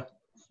 Yeah.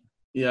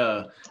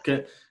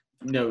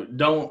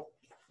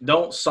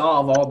 Don't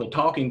solve all the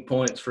talking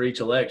points for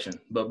each election,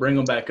 but bring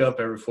them back up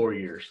every 4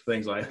 years,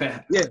 things like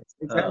that. Yeah,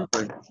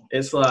 exactly.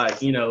 It's like,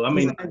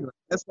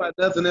 that's why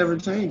nothing ever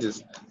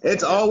changes.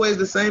 It's always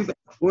the same.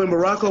 When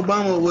Barack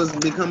Obama was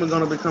going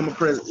to become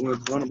president in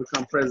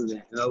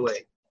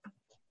 2008,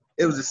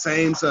 it was the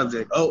same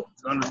subject. Oh,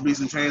 it's going to be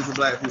some change for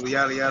black people,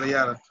 yada, yada,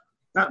 yada.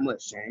 Not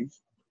much change.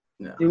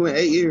 No. He went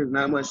 8 years,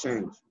 not much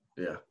change.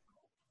 Yeah.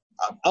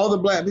 All the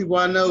black people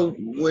I know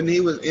when he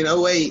was in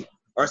 2008,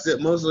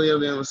 mostly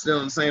of them are still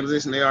in the same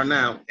position they are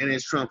now, and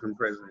it's Trump in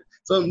president.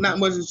 So not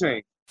much has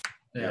changed.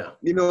 Yeah.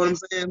 You know what I'm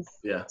saying?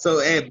 Yeah.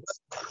 So, and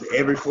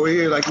every 4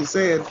 years, like you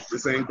said, the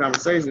same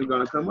conversation is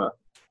going to come up.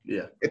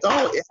 Yeah. It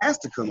has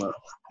to come up.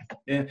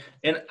 And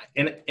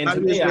to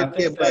me, I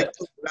think that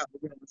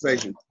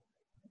conversation.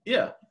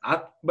 Yeah,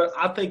 but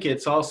I think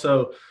it's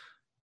also,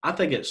 I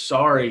think it's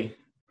sorry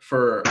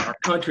for our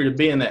country to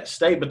be in that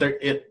state, but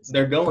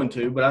they're going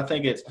to. But I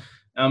think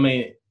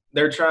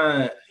they're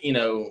trying.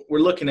 We're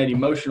looking at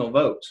emotional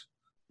votes.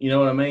 You know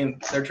what I mean?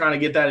 They're trying to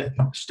get that,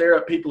 stir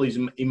up people's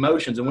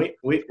emotions. And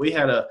we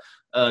had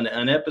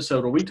an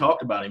episode where we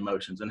talked about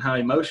emotions and how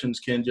emotions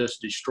can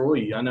just destroy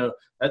you. I know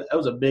that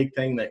was a big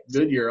thing that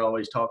Goodyear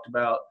always talked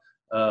about,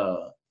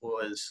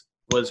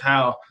 was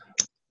how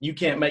you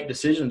can't make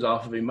decisions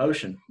off of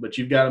emotion, but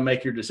you've got to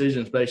make your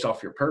decisions based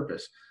off your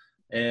purpose.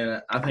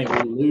 And I think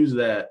we lose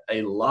that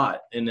a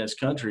lot in this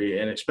country,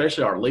 and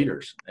especially our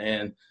leaders.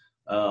 And,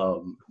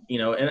 and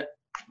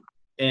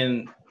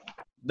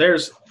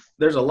there's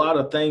a lot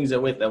of things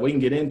that we can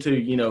get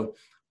into,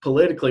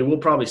 politically. We'll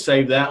probably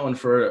save that one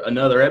for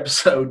another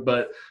episode,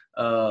 but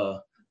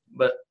I'm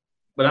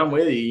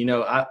with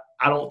you. I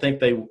don't think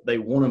they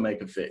want to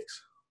make a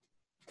fix.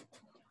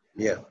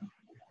 Yeah.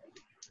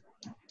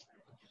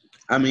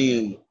 I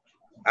mean,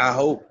 I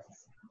hope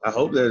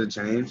there's a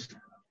change.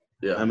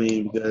 Yeah. I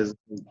mean, because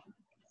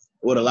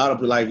what a lot of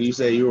people, like you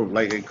said, you were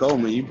like in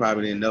Coleman, you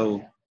probably didn't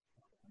know,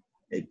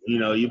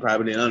 you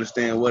probably didn't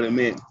understand what it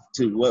meant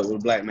to what a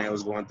black man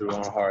was going through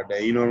on a hard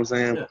day. You know what I'm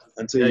saying? Yeah.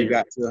 Until you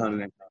got to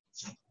 100.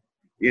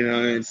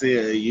 And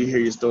see, you hear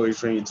your stories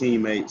from your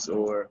teammates,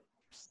 or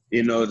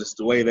just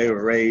the way they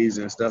were raised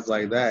and stuff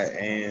like that.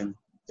 And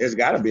there's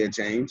got to be a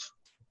change.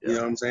 Yeah. You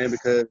know what I'm saying?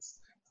 Because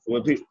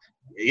when people,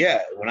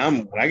 I've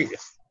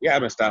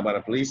been stopped by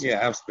the police.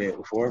 Yeah, I've sped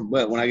before.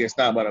 But when I get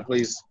stopped by the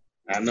police,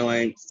 I know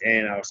and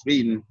I was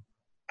speeding.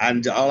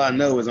 All I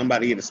know is I'm about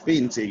to get a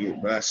speeding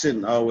ticket, but I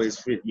shouldn't always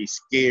be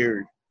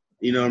scared.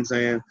 You know what I'm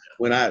saying?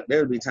 There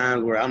would be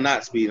times where I'm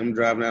not speeding, I'm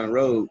driving down the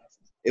road.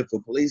 If the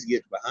police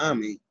get behind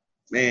me,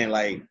 man,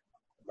 like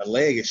my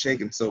leg is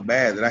shaking so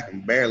bad that I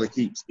can barely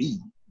keep speed.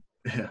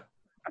 Yeah.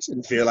 I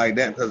shouldn't feel like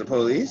that because of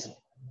police.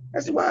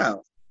 That's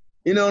wild.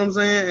 You know what I'm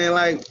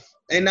saying?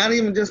 And not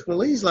even just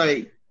police.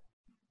 Like,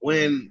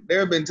 when there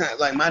have been times,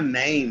 like, my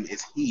name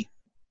is Heath,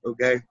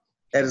 okay?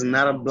 That is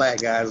not a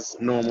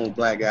normal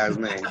black guy's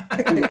name.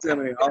 People tell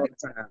me all the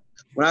time.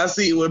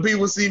 When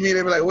people see me,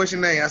 they be like, "What's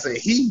your name?" I say,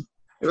 Heath.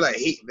 They be like,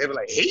 Heath. They be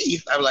like,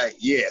 Heath. I be like,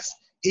 yes,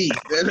 Heath.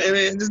 And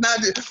it's not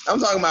just,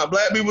 I'm talking about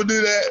black people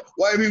do that,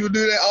 white people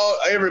do that,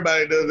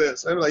 everybody does that.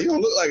 So they be like, "You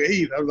don't look like a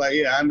Heath." I was like,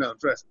 "Yeah, I know,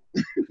 trust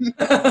me."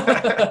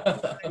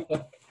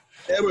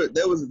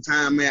 There was a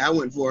time, man, I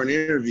went for an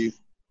interview,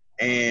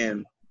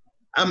 and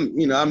I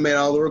met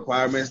all the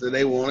requirements that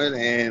they wanted,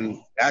 and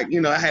I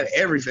had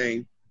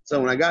everything. So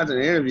when I got to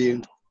the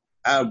interview,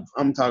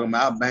 I'm talking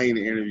about, I banged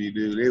the interview,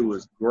 dude. It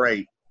was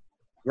great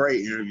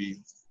interview.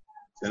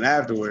 And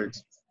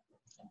afterwards,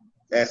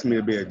 they asked me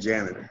to be a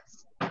janitor.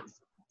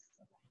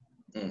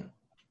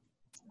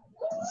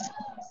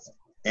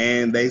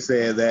 And they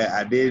said that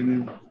I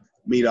didn't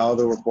meet all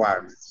the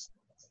requirements.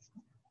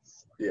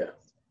 Yeah.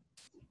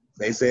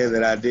 They said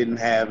that I didn't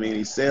have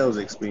any sales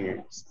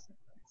experience.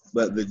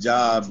 But the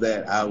job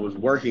that I was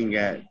working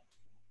at,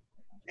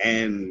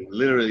 and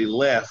literally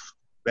left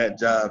that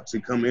job to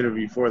come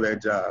interview for that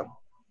job,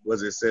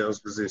 was a sales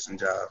position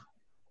job.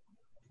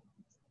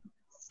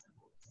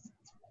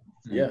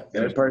 Yeah.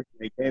 And the person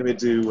they gave it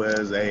to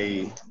was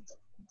a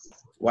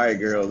white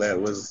girl that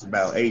was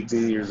about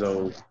 18 years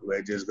old who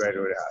had just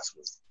graduated high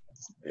school.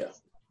 Yeah.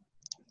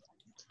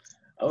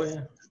 Oh,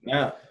 yeah.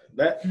 Now,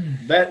 that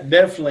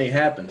definitely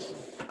happens.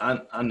 I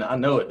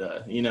know it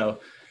does,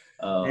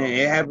 And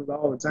it happens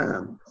all the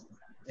time.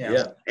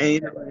 Yeah.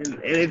 And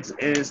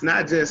it's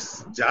not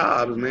just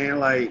jobs, man.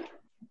 Like,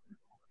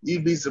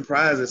 you'd be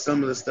surprised at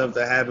some of the stuff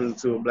that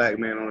happens to a black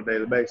man on a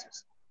daily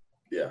basis.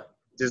 Yeah.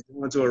 Just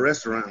going to a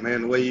restaurant,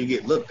 man, the way you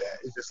get looked at.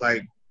 It's just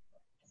like,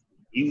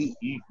 you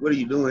what are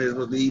you doing? You're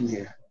supposed to be eating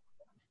here.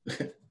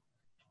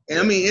 And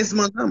I mean, it's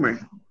Montgomery.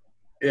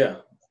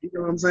 Yeah. You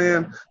know what I'm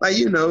saying? Like,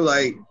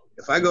 like,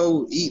 if I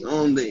go eat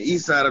on the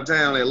east side of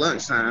town at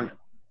lunchtime,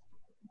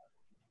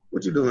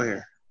 what you doing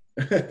here?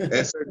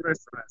 At certain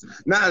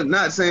restaurants.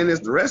 Not saying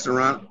it's the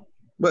restaurant,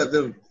 but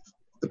the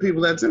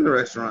people that's in the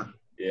restaurant.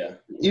 Yeah.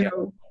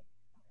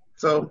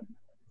 So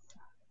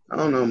I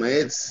don't know, man.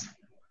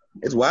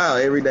 It's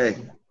wild every day.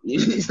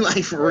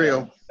 Like, for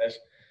real.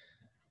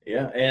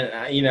 Yeah,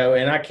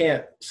 and I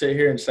can't sit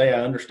here and say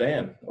I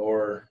understand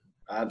or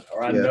I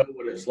know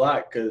what it's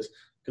like because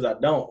I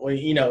don't.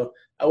 Well,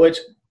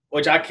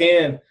 which I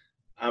can.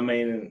 I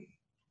mean,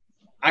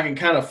 I can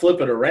kind of flip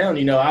it around.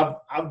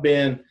 I've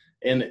been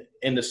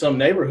into some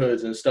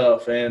neighborhoods and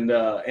stuff, and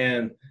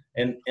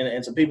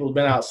some people have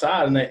been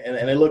outside and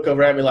they look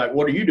over at me like,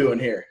 "What are you doing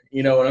here?"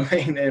 You know what I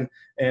mean?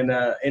 And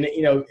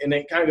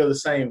they kind of go the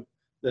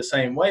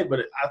same way.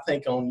 But I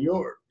think on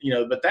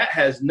but that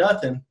has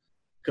nothing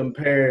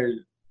compared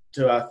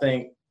to, I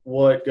think,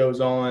 what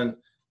goes on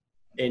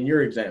in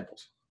your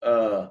examples,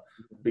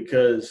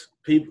 because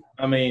people,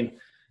 I mean,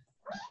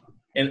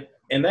 and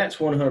that's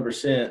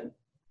 100%,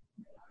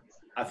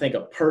 I think,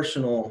 a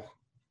personal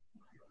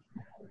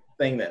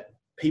thing that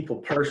people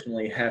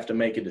personally have to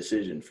make a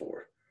decision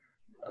for.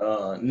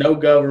 No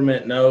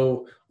government,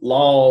 no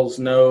laws,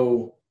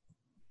 no,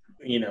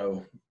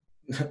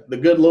 the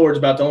good Lord's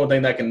about the only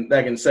thing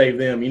that can save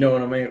them. You know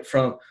what I mean?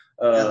 From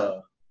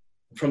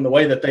the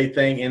way that they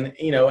think, and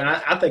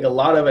I think a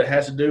lot of it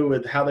has to do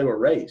with how they were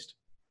raised.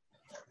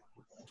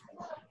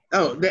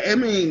 Oh, I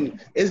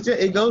mean,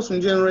 it goes from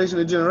generation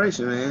to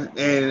generation, man.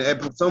 And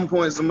at some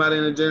point, somebody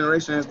in a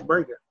generation has to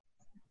break it.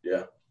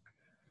 Yeah.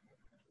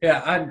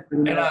 Yeah,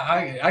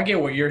 I get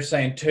what you're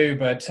saying too,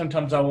 but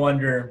sometimes I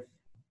wonder,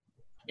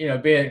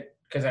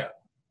 because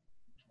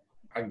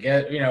I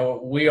get,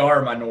 we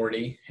are a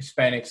minority,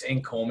 Hispanics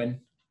in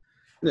Coleman,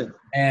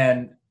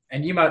 and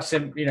you might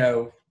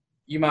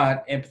you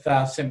might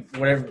empathize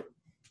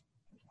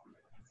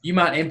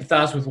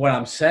with what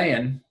I'm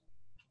saying.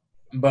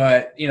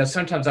 But,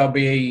 sometimes I'll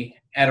be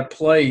at a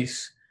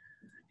place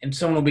and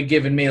someone will be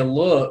giving me a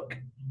look,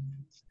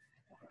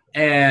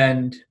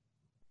 and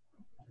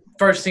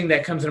first thing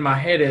that comes into my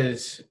head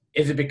is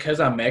it because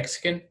I'm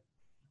Mexican?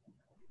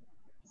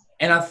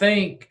 And I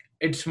think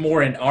it's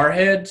more in our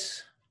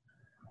heads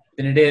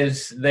than it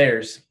is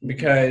theirs,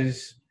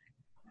 because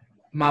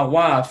my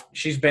wife,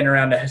 she's been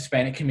around the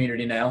Hispanic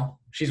community now.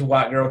 She's a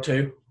white girl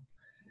too.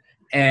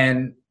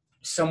 And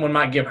someone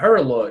might give her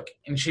a look,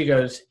 and she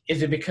goes,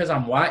 is it because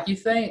I'm white, you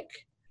think?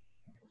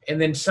 And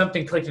then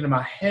something clicked into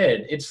my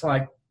head. It's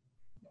like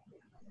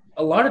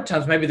a lot of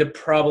times maybe the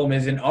problem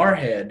is in our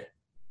head.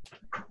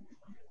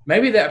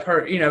 Maybe that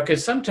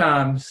because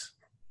sometimes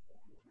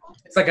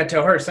it's like I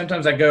tell her,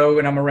 sometimes I go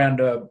and I'm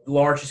around a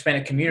large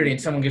Hispanic community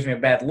and someone gives me a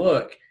bad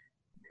look.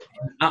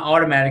 I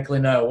automatically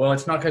know, well,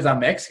 it's not because I'm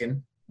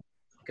Mexican,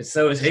 because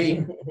so is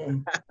he,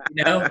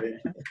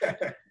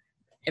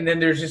 And then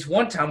there's just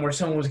one time where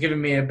someone was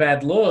giving me a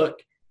bad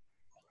look,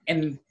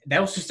 and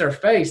that was just their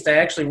face. They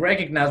actually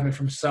recognized me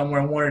from somewhere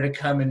and wanted to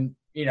come and,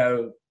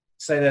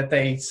 say that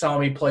they saw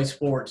me play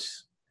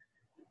sports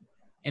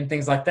and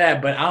things like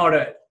that. But I would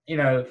have,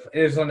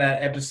 it was on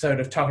that episode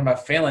of talking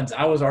about feelings.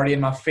 I was already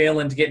in my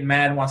feelings, getting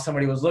mad while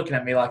somebody was looking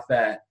at me like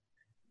that,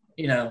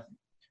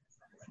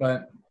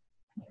 But,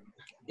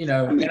 and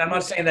I'm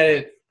not saying that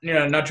it,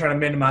 not trying to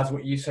minimize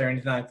what you say or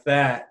anything like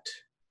that.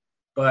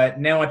 But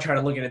now I try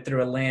to look at it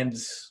through a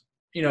lens.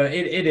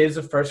 It is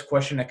the first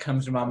question that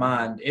comes to my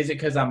mind. Is it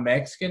because I'm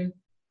Mexican?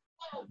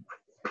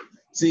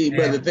 See,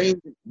 but the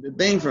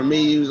thing for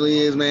me usually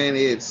is, man,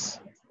 it's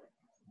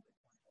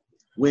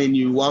when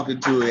you walk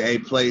into a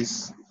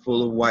place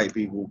full of white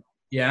people,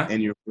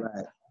 and you're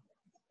black.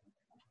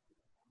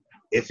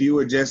 If you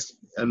were just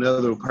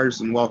another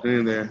person walking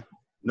in there,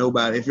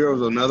 if there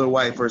was another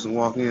white person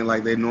walking in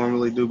like they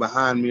normally do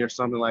behind me or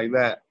something like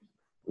that,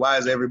 why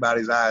is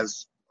everybody's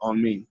eyes on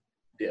me?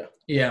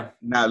 Yeah.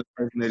 Not the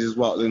person that just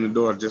walked in the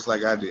door just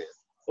like I did.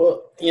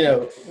 Well,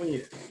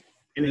 if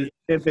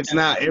it's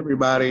not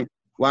everybody,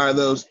 why are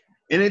those?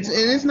 And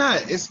it's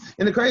not.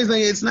 And the crazy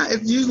thing, it's not.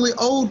 It's usually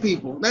old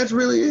people. That's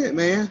really it,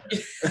 man.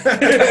 It's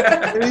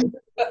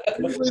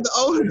usually the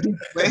older people,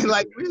 man.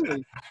 Like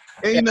really.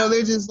 And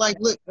they're just like,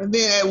 look. And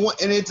then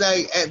it's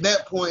like at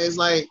that point, it's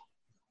like,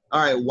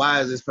 all right,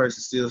 why is this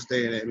person still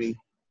staring at me?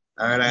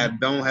 All right, I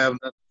don't have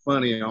nothing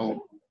funny on.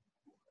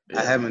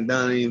 I haven't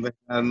done anything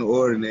out of the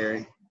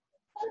ordinary.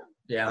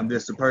 Yeah. I'm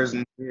just a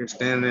person here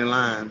standing in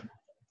line.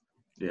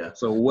 Yeah.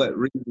 So what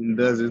reason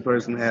does this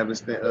person have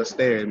to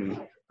stare at me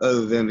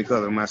other than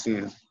because of my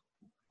sins?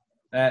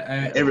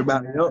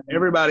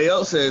 Everybody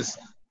else has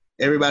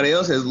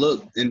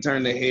looked and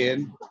turned their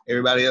head.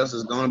 Everybody else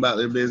has gone about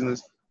their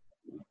business.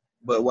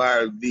 But why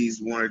are these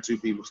one or two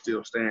people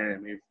still staring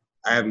at me?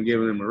 I haven't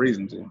given them a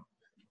reason to.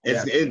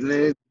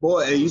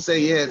 Boy, you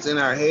say, it's in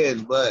our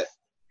heads, but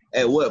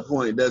at what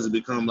point does it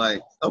become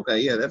like, okay,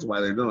 yeah, that's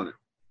why they're doing it?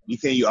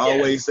 You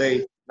always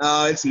say,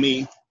 no, it's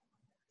me.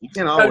 You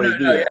can't always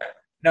do that. Yeah.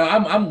 No,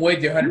 I'm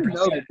with you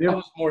 100%. I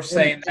was more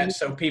saying that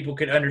so people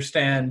could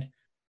understand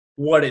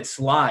what it's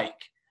like.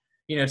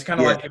 It's kind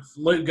of like if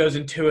Luke goes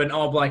into an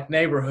all-black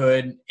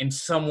neighborhood and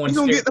someone's – He's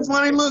going to get the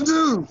funny look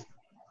too.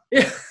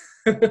 Yeah.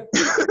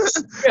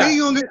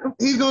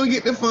 He's gonna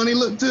get the funny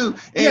look too.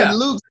 And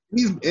Luke,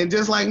 and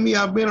just like me,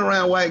 I've been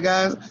around white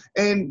guys,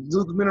 and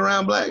Luke's been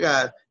around black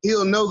guys.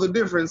 He'll know the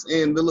difference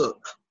in the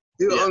look.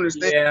 He'll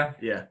understand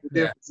the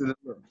difference in the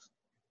looks.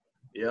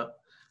 Yeah.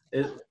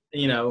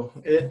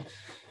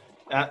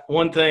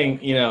 One thing,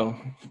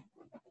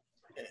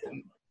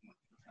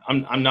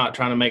 I'm not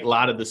trying to make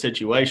light of the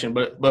situation,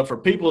 but for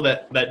people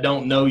that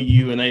don't know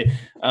you and they,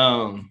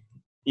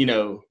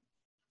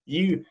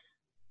 you.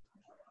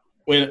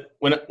 When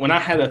I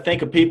had to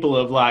think of people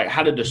of like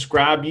how to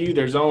describe you,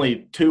 there's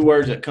only two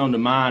words that come to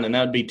mind, and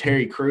that would be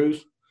Terry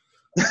Crews.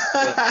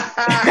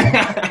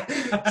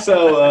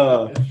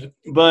 So,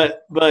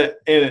 but I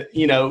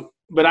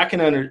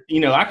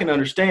can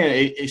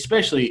understand,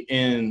 especially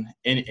in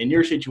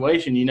your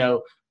situation,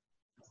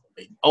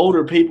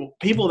 older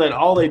people that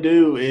all they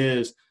do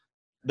is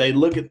they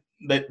look at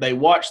they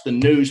watch the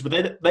news,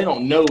 but they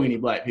don't know any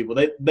black people.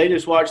 They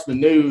just watch the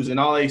news, and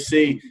all they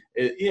see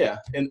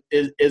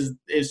is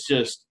it's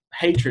just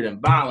hatred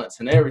and violence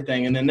and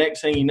everything. And the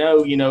next thing you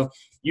know,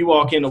 you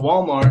walk into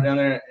Walmart down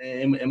there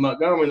in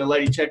Montgomery, and the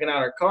lady checking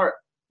out her cart,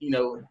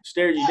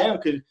 stares you down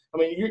because, I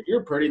mean,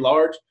 you're a pretty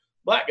large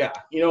black guy.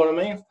 You know what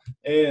I mean?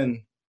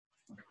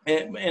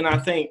 And I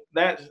think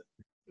that's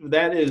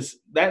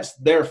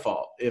their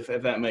fault, if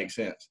that makes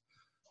sense.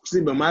 See,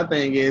 but my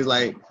thing is,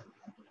 like,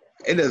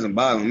 it doesn't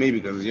bother me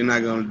because you're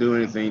not going to do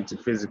anything to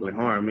physically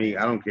harm me.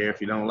 I don't care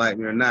if you don't like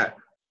me or not.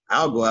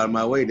 I'll go out of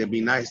my way to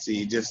be nice to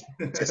you just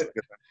because I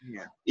can.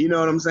 You know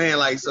what I'm saying?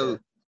 Like, so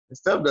the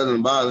stuff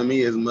doesn't bother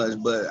me as much,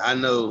 but I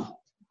know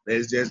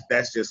that's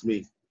just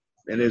me.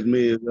 And there's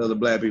millions of other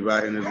black people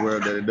out here in this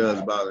world that it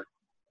does bother.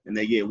 And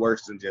they get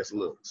worse than just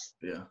looks.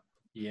 Yeah.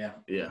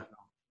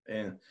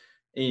 And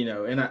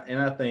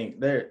I think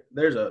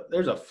there's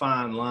a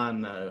fine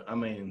line though. I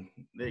mean,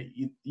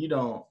 you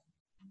don't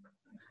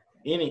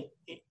it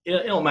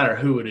don't matter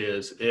who it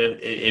is.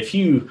 If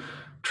you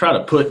try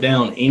to put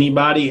down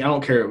anybody, I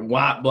don't care,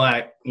 white,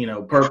 black,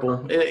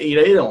 purple,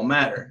 it don't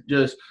matter.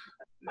 Just,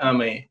 I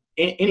mean,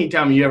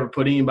 anytime you ever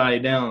put anybody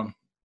down,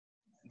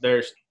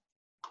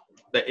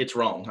 it's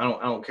wrong.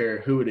 I don't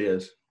care who it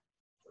is.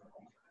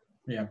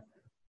 Yeah.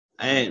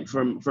 And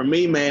for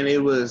me, man,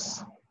 it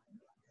was,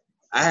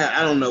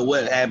 I don't know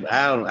what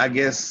happened. I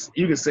guess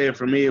you could say it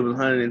for me, it was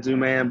 102,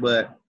 man,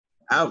 but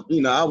I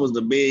was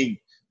the big,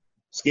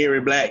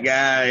 scary black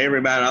guy.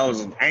 Everybody, I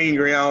was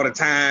angry all the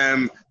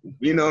time.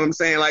 You know what I'm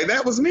saying? Like,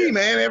 that was me,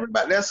 man.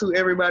 That's who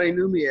everybody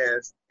knew me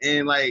as.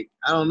 And, like,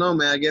 I don't know,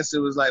 man. I guess it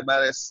was like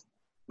by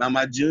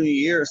my junior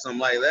year or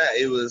something like that.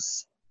 It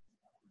was,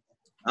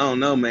 I don't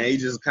know, man. You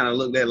just kind of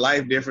looked at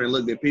life different,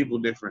 looked at people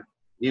different.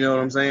 You know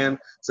what I'm saying?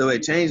 So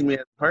it changed me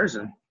as a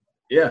person.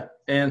 Yeah,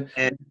 and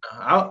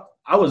I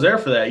was there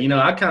for that.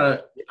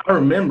 I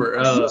remember.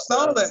 You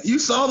saw that. You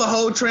saw the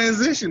whole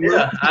transition, bro.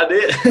 Yeah, I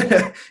did.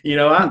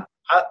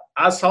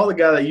 I saw the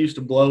guy that used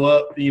to blow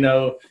up, in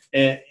a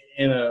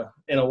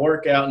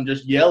workout and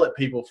just yell at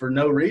people for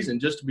no reason,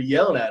 just to be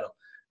yelling at them.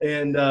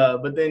 And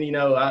but then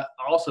I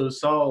also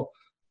saw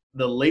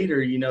the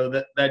leader,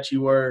 that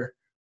you were.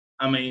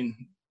 I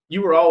mean,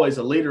 you were always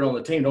a leader on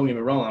the team. Don't get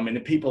me wrong. I mean,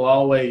 the people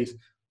always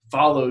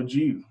followed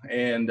you,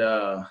 and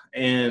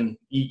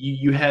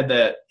you had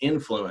that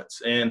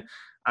influence. And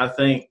I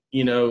think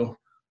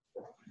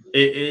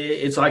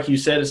it's like you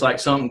said, it's like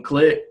something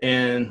clicked,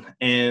 and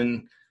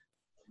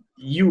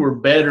you were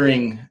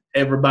bettering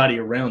everybody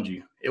around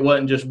you. It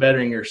wasn't just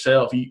bettering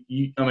yourself. I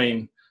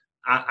mean,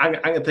 I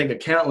can think of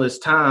countless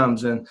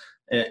times and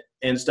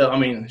stuff. I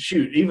mean,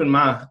 shoot, even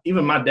my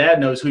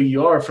dad knows who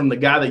you are, from the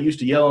guy that used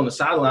to yell on the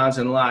sidelines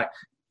and like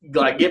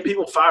get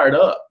people fired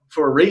up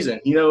for a reason.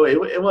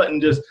 It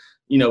wasn't just,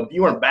 you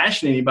weren't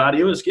bashing anybody.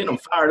 It was getting them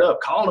fired up,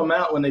 calling them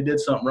out when they did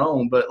something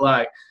wrong. But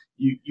like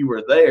you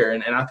were there.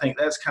 And I think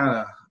that's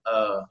kind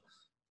of,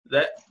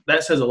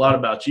 that says a lot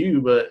about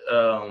you. But,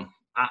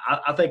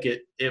 I think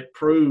it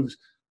proves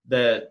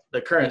that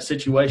the current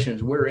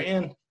situations we're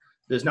in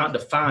does not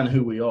define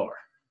who we are.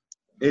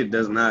 It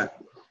does not.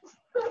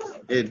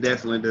 It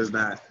definitely does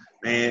not.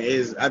 Man,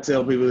 I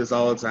tell people this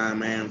all the time,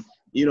 man.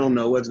 You don't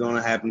know what's going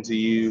to happen to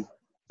you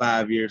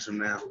 5 years from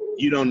now.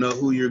 You don't know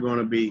who you're going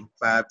to be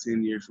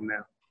 5-10 years from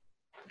now.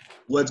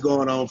 What's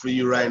going on for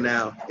you right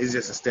now is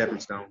just a stepping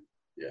stone.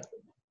 Yeah.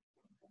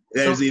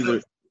 There's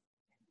either.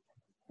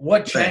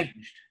 What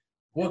changed?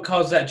 What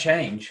caused that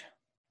change?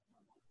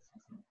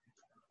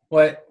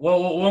 When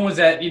was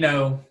that,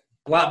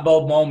 light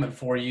bulb moment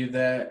for you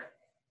that,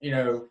 I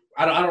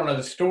don't know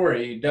the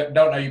story, don't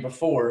know you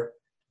before.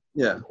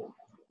 Yeah.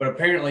 But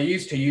apparently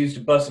used to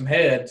bust some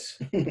heads.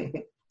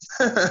 And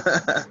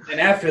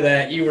after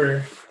that, you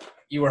were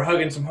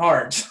hugging some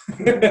hearts.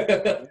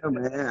 Yeah,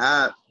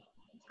 man.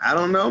 I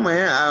don't know,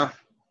 man.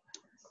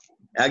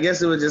 I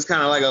guess it was just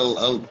kind of like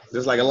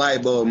a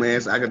light bulb,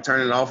 man. So I could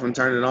turn it off and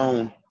turn it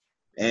on.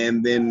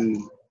 And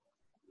then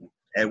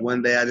at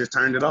one day I just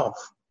turned it off.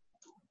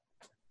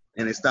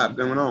 And it stopped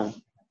going on.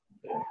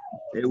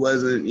 It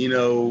wasn't,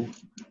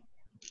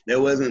 there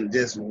wasn't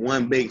just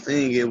one big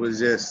thing. It was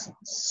just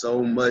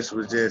so much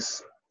was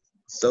just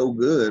so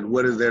good.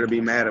 What is there to be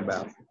mad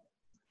about?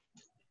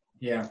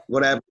 Yeah.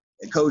 What happened?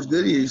 Coach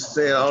Goodyear used to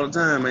say it all the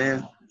time,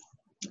 man.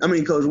 I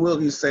mean, Coach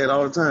Wilk used to say it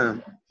all the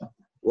time.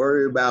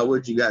 Worry about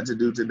what you got to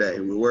do today.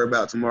 We'll worry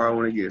about tomorrow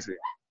when it gets here.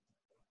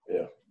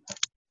 Yeah.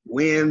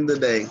 Win the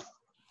day.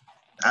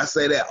 I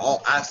say that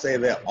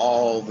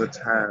all the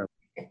time.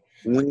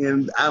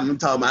 When I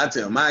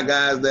tell my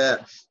guys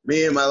that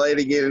me and my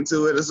lady get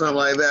into it or something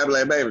like that, I be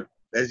like, baby,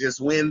 let's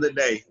just win the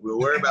day. We'll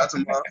worry about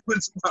tomorrow.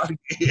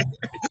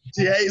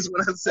 She hates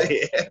when I say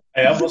it.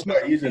 Hey, I'm going to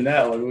start using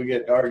that when we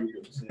get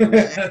argued.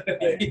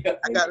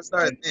 I got to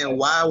start saying,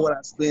 why would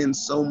I spend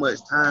so much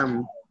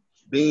time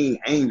being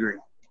angry?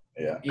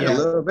 Yeah. I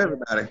love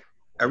everybody.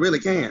 I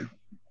really can.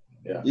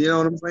 Yeah. You know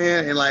what I'm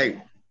saying? And, like,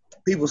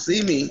 people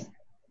see me,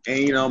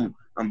 and,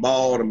 I'm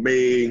bald, I'm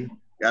big,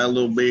 got a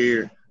little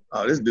beard.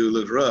 Oh, this dude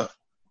looks rough.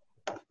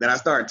 Then I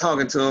start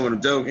talking to him and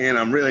I'm joking. And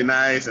I'm really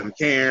nice. I'm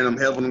caring. I'm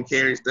helping them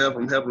carry stuff.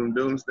 I'm helping them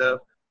doing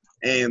stuff.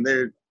 And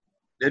they're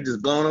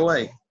just blown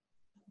away.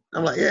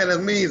 I'm like, yeah, that's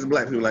me. It's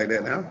black people like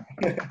that now.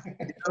 You know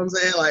what I'm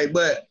saying? Like,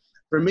 but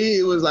for me,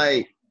 it was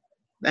like,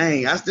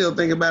 dang, I still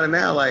think about it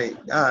now.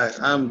 Like, God,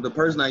 I'm the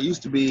person I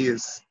used to be.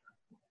 It's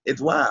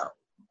wild.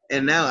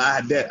 And now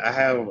I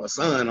have a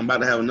son. I'm about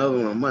to have another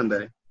one on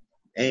Monday,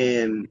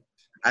 and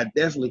I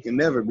definitely can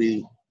never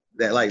be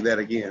that like that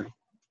again.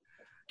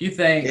 Do you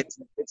think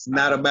it's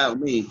not about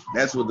me?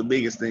 That's what the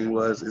biggest thing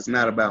was. It's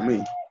not about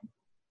me.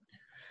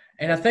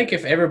 And I think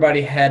if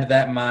everybody had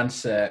that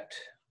mindset,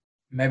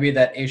 maybe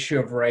that issue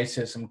of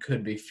racism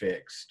could be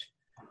fixed.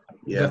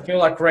 Yeah. I feel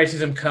like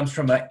racism comes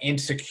from an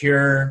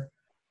insecure,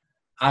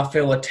 I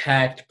feel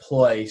attacked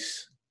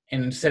place.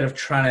 And instead of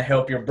trying to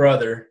help your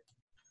brother,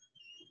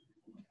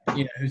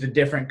 who's a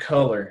different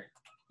color,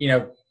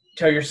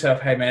 tell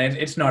yourself, hey, man,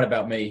 it's not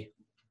about me.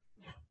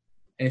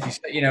 And if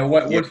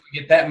once you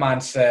get that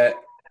mindset,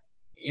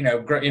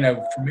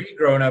 for me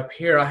growing up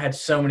here, I had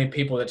so many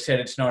people that said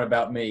it's not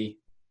about me.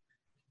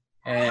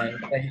 And,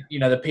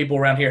 the people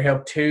around here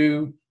helped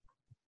two,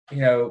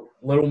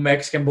 little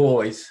Mexican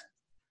boys,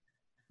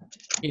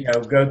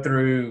 go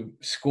through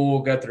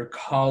school, go through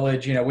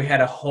college. We had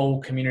a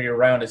whole community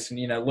around us,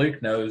 and,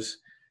 Luke knows.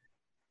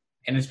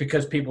 And it's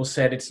because people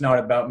said it's not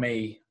about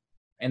me.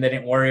 And they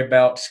didn't worry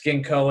about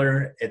skin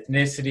color,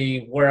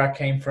 ethnicity, where I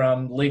came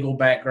from, legal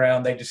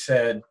background. They just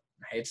said,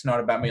 hey, it's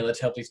not about me.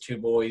 Let's help these two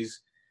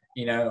boys,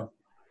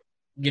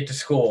 get to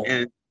school,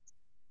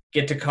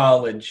 get to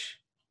college,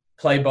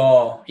 play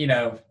ball,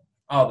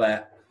 all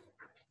that.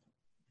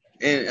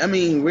 And I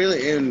mean,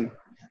 really, and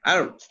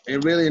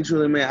really and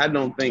truly, man, I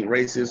don't think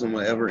racism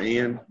will ever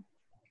end.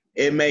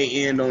 It may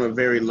end on a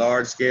very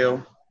large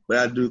scale, but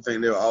I do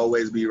think there will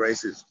always be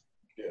racists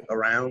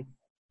around,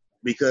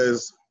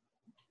 because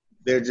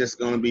they're just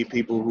going to be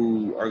people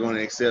who are going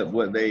to accept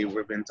what they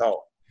were been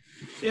taught.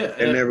 Yeah,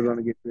 they're never going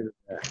to get rid of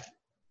that.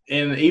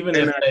 And even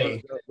if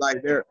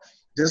they're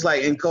just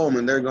like in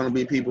Coleman, there are going to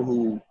be people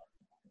who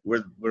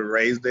were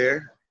raised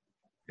there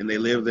and they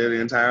lived there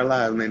the entire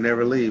life and they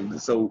never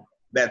leave. So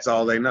that's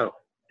all they know.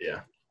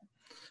 Yeah.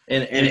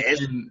 And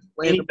anything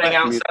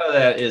outside of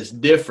that is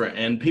different,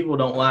 and people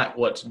don't like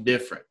what's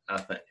different,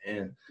 I think.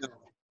 And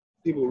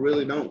people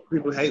really don't.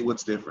 People hate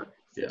what's different.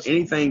 Yeah.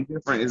 Anything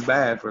different is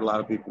bad for a lot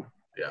of people.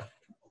 Yeah.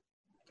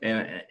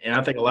 And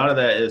I think a lot of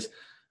that is,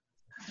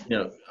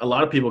 a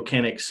lot of people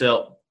can't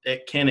accept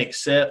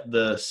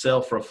the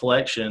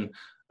self-reflection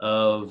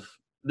of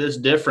this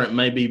different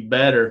may be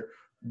better,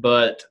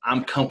 but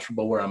I'm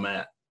comfortable where I'm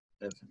at.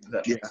 If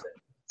that makes sense.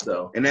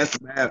 So, and that's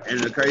bad. And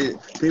the crazy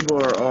people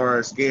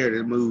are scared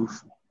to move.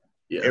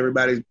 Yeah.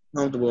 Everybody's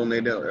comfortable and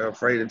they're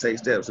afraid to take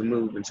steps and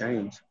move and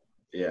change.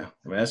 Yeah.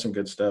 I mean, that's some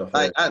good stuff.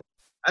 Like I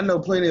know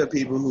plenty of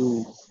people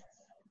who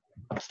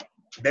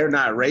they're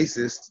not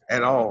racist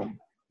at all,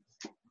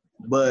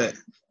 but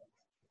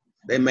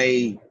they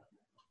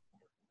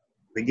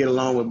get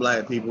along with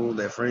black people,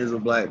 they're friends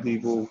with black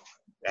people,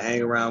 they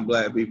hang around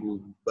black people,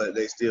 but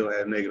they still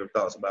have negative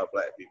thoughts about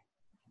black people.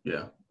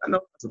 Yeah. I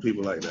know some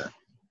people like that.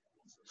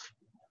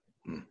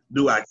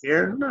 Do I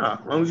care? No.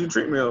 As long as you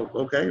treat me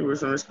okay with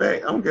some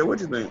respect, I don't care what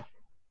you think.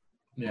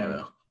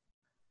 Yeah.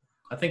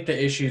 I think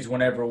the issue is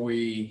whenever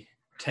we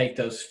take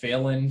those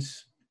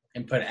feelings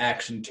and put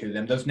action to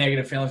them, those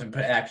negative feelings, and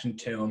put action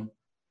to them.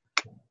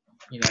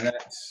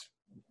 That's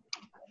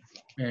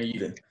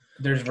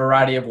there's a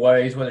variety of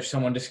ways, whether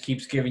someone just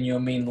keeps giving you a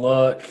mean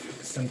look,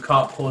 some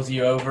cop pulls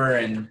you over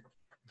and,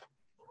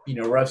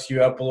 roughs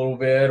you up a little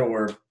bit,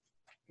 or,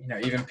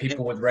 even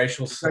people with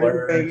racial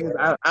slurs.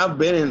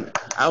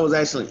 I was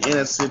actually in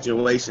a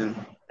situation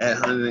at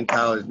Huntington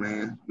College,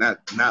 man, not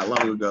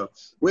long ago,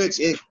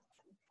 which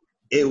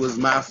it was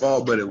my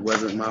fault, but it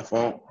wasn't my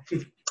fault.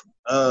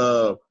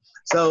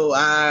 So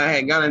I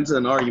had got into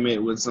an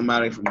argument with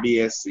somebody from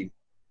BSC.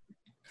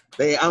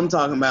 I'm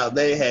talking about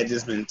they had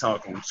just been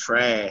talking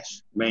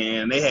trash,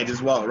 man. They had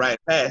just walked right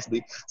past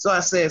me. So I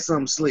said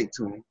something slick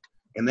to them,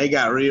 and they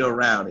got real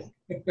rowdy.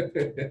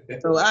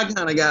 So I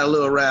kind of got a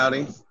little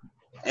rowdy,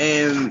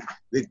 and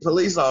the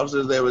police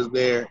officers that was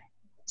there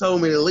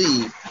told me to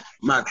leave.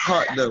 My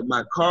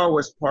car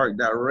was parked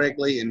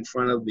directly in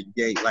front of the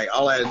gate. Like,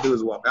 all I had to do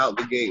was walk out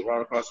the gate,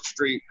 right across the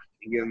street,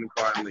 and get in the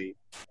car and leave.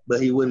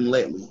 But he wouldn't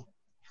let me.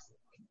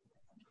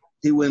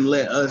 He wouldn't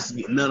let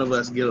none of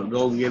us go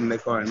and get in the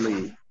car and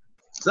leave.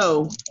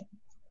 So,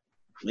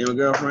 me and my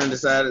girlfriend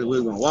decided we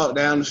were going to walk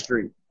down the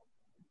street.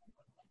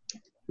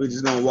 We're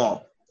just going to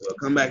walk. We'll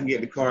come back and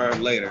get the car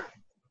later.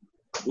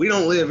 We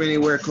don't live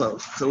anywhere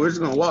close, so we're just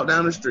going to walk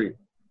down the street.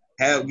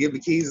 Give the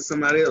keys to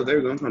somebody else.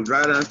 They're going to come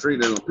drive down the street.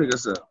 They're going to pick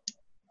us up.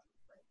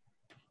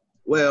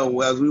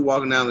 Well, as we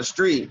walking down the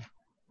street,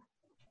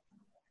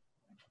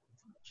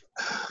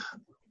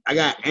 I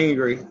got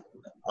angry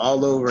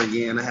all over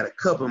again. I had a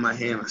cup in my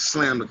hand. I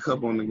slammed the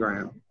cup on the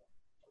ground.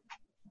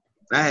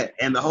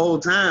 And the whole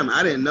time,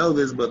 I didn't know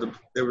this, but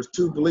there was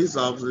two police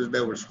officers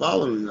that were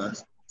following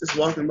us, just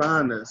walking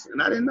behind us.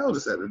 And I didn't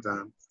notice at the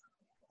time.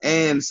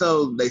 And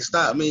so they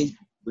stopped me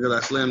because I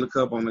slammed the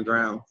cup on the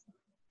ground.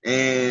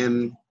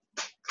 And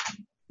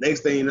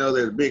Next thing you know,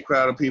 there's a big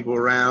crowd of people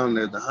around.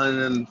 There's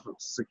 100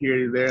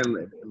 security there, and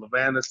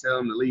Levanda's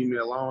telling them to leave me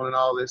alone and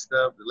all this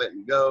stuff, to let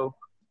me go.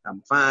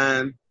 I'm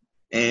fine.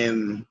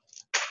 And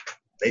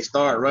they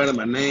start running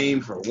my name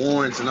for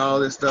warrants and all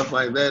this stuff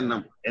like that,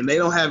 and they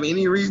don't have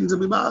any reason to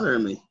be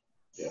bothering me.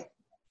 Yeah.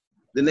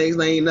 The next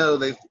thing you know,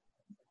 they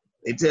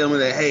tell me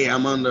that, hey,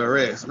 I'm under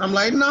arrest. And I'm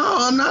like, no,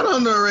 I'm not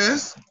under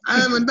arrest.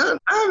 I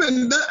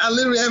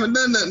literally haven't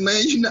done nothing,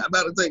 man. You're not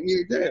about to take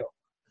me to jail.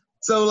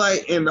 So,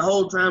 like, and the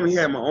whole time he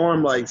had my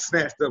arm, like,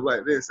 snatched up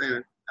like this,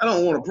 and I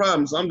don't want a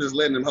problem, so I'm just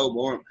letting him hold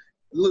my arm.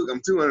 Look, I'm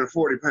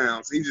 240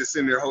 pounds. He's just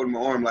sitting there holding my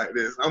arm like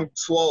this. I'm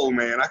swole,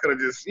 man. I could have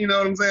just, you know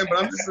what I'm saying? But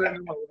I'm just sitting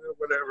there holding it,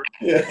 whatever.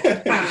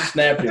 Yeah.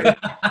 Snap you.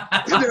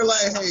 And they're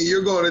like, hey,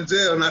 you're going to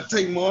jail. And I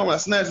take my arm, I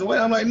snatch it away.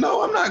 I'm like,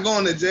 no, I'm not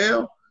going to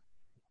jail.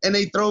 And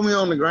they throw me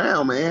on the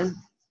ground, man.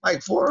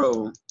 Like 4 of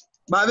them.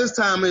 By this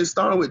time, it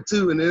started with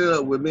 2 and ended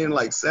up with being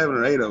like 7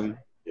 or 8 of them.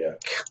 Yeah.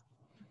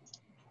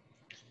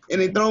 And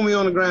they throw me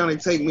on the ground. They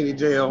take me to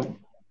jail.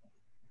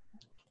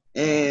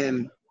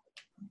 And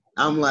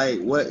I'm like,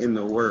 what in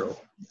the world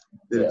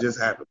did it just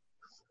happen?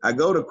 I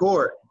go to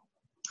court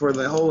for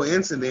the whole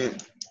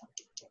incident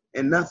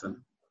and nothing.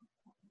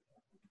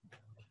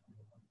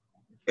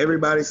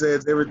 Everybody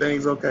says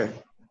everything's okay.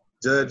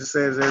 Judge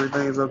says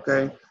everything's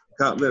okay.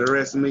 Cop that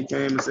arrested me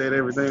came and said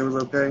everything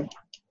was okay.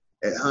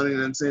 At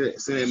Huntington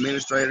City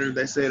Administrator,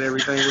 they said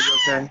everything was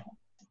okay.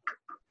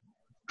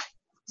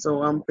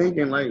 So I'm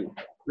thinking, like,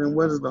 then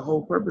what is the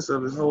whole purpose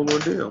of this whole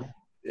ordeal?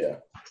 Yeah.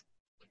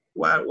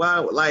 Why,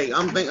 like,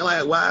 I'm thinking,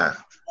 like, why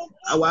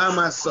am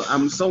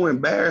I'm so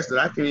embarrassed that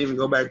I can't even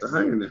go back to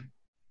Huntington.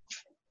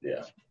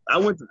 Yeah.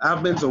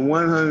 I've been to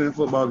 100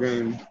 football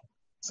games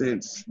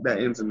since that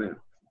incident.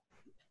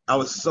 I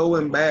was so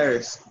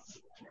embarrassed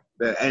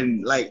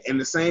and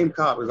the same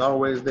cop is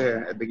always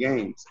there at the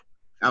games.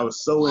 I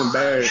was so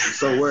embarrassed and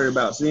so worried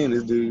about seeing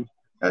this dude,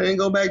 I didn't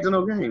go back to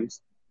no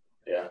games.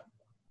 Yeah.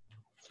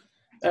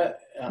 You know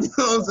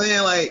what I'm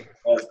saying? Like,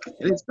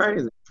 it's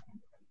crazy.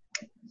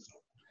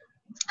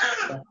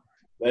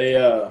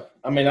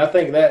 I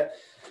think that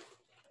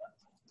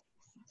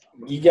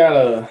you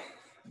gotta,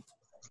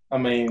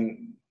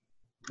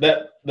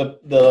 that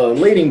the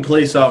leading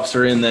police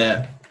officer in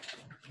that,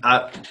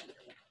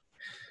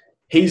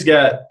 he's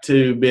got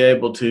to be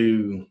able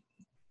to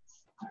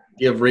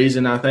give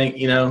reason, I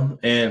think,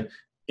 and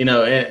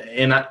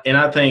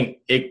I think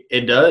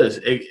it does.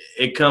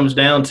 It comes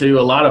down to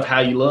a lot of how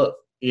you look,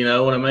 you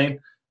know what I mean?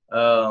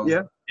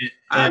 Yeah,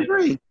 I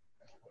agree.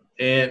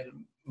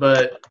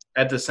 But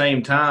at the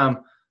same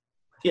time,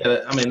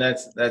 yeah,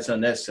 that's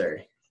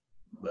unnecessary.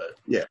 But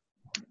yeah,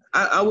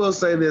 I will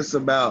say this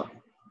about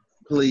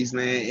police,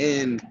 man,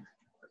 and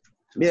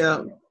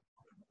yeah,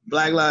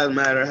 Black Lives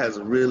Matter has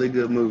a really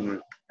good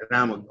movement, and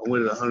I'm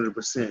with it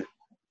 100%.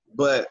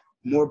 But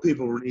more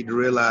people need to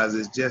realize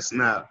it's just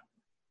not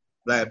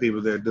Black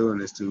people they're doing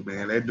this to,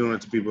 man. They're doing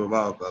it to people of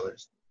all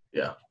colors.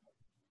 Yeah.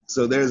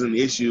 So there's an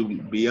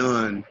issue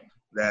beyond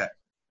that.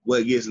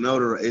 What gets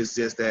noted is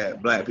just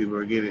that Black people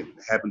are getting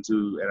happen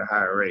to at a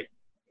higher rate.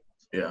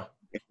 Yeah.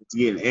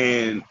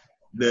 And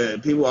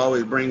the people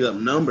always bring up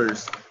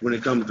numbers when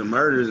it comes to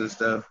murders and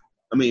stuff.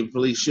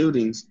 Police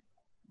shootings,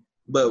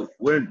 but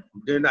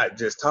they're not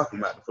just talking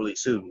about the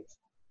police shootings.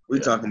 We're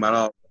talking about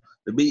all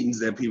the beatings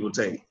that people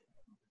take.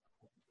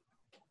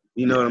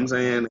 You know what I'm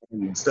saying?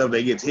 And stuff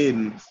that gets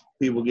hidden,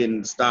 people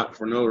getting stopped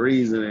for no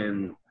reason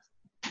and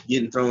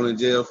getting thrown in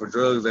jail for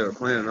drugs they were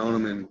planning on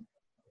them. And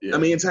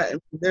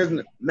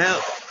now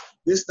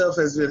this stuff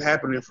has been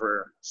happening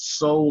for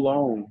so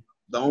long.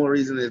 The only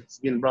reason it's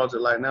getting brought to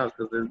light now is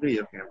because there's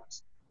video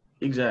cameras.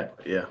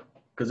 Exactly. Yeah.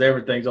 Because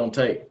everything's on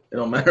tape. It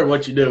don't matter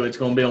what you do, it's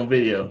going to be on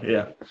video.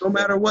 Yeah. No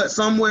matter what,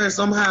 somewhere,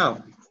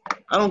 somehow.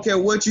 I don't care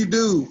what you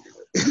do,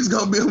 it's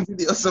going to be on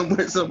video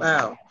somewhere,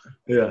 somehow.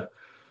 Yeah.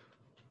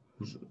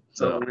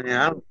 So, man,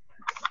 I don't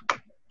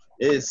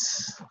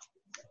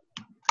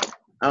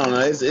know.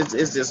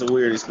 It's just a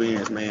weird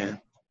experience, man,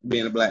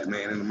 being a Black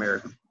man in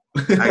America.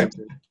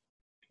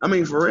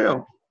 For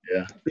real.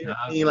 Yeah.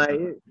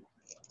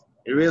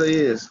 It really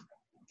is.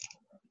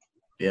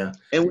 Yeah.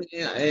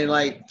 And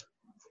like,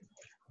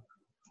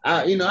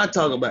 I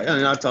talk to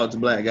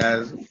Black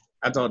guys.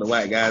 I talk to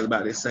white guys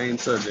about this same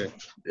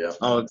subject. Yeah.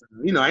 All the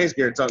time. I ain't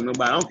scared to talk to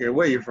nobody. I don't care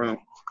where you're from.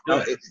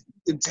 Yeah.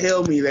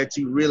 Tell me that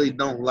you really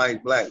don't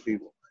like Black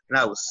people, and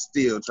I would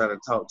still try to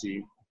talk to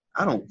you.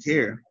 I don't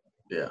care.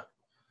 Yeah.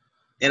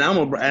 And I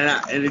would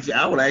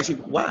ask you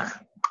why.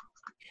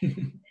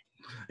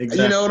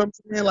 Exactly. You know what I'm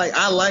saying? Like,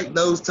 I like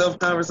those tough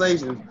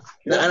conversations,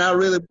 and I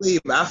really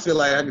believe. I feel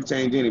like I can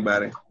change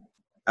anybody.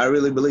 I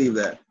really believe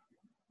that.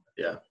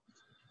 Yeah.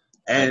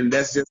 And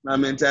that's just my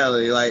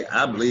mentality. Like,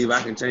 I believe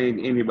I can change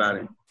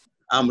anybody.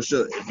 I'm gonna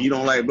show. If you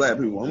don't like Black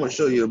people, I'm gonna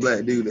show you a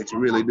Black dude that you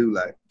really do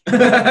like.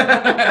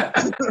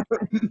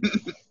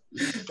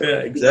 Yeah,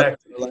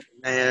 exactly. Like,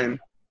 man,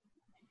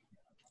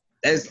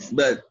 that's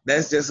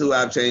just who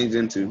I've changed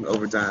into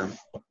over time.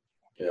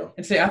 Yeah.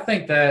 And see, I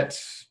think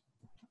that's,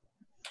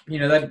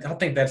 I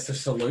think that's the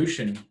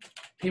solution.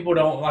 People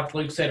don't, like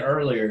Luke said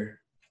earlier,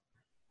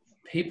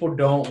 people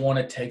don't want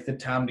to take the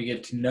time to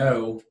get to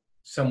know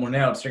someone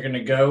else. They're going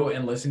to go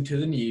and listen to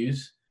the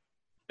news.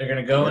 They're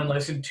going to go and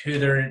listen to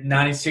their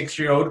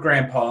 96-year-old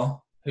grandpa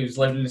who's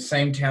lived in the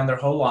same town their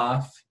whole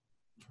life.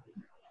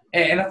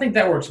 And I think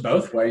that works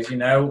both ways, you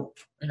know.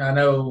 And I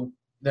know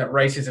that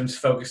racism's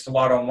focused a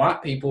lot on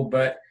white people,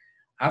 but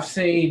I've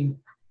seen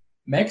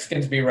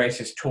Mexicans be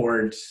racist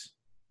towards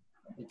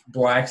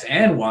blacks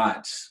and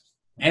whites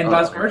and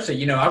vice versa.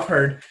 You know, I've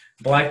heard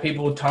black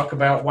people talk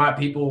about white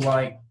people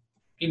like,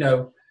 you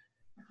know,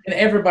 and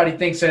everybody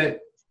thinks that,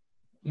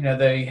 you know,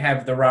 they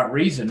have the right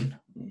reason.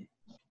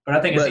 But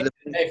I think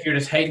if you're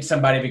just hating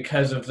somebody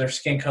because of their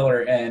skin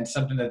color and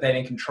something that they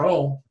didn't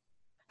control,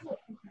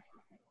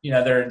 you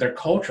know, their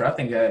culture, I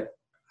think that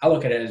I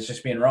look at it as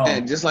just being wrong.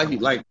 And just like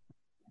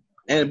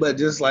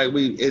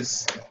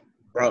it's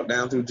brought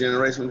down through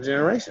generation to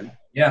generation.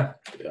 Yeah.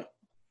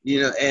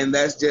 You know, and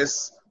that's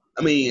just,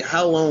 I mean,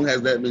 how long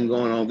has that been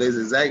going on? There's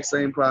the exact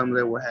same problem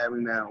that we're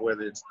having now,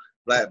 whether it's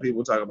black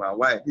people talking about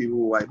white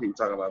people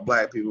talking about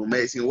black people,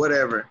 Mexican,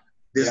 whatever,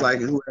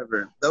 disliking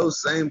whoever.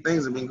 Those same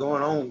things have been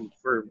going on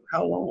for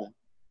how long?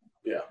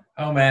 Yeah.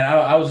 Oh, man,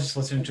 I was just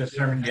listening to a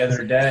sermon the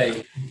other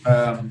day.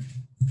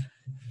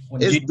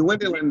 It's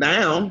dwindling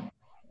down.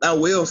 I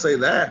will say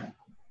that.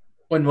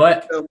 When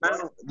what?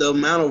 The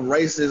amount of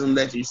racism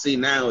that you see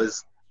now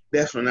is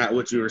definitely not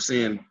what you were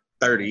seeing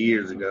 30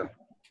 years ago.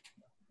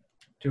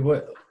 Dude,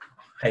 what?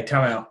 Hey,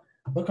 time out.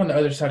 Look on the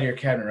other side of your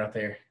cabinet right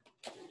there.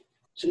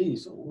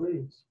 Jeez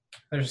Louise.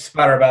 There's a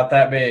spider about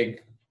that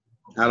big.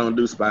 I don't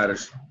do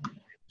spiders.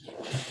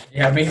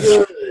 Yeah, I mean.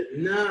 Good.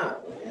 Nah,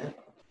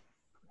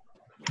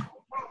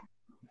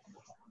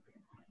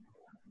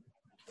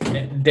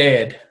 man.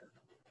 Dead.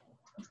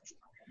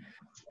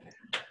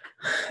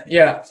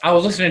 Yeah, I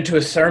was listening to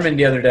a sermon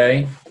the other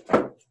day,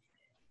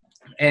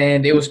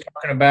 and it was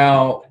talking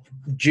about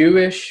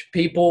Jewish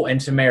people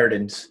and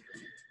Samaritans.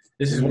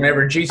 This is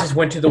whenever Jesus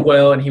went to the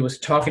well, and he was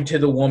talking to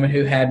the woman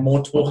who had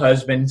multiple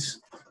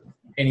husbands,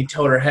 and he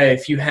told her, hey,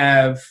 if you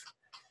have,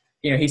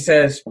 you know, he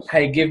says,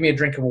 hey, give me a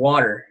drink of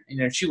water. You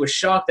know, she was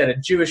shocked that a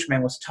Jewish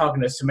man was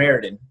talking to a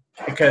Samaritan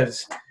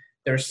because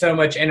there's so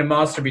much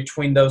animosity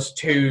between those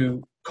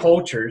two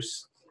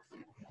cultures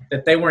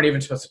that they weren't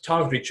even supposed to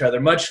talk to each other,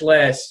 much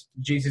less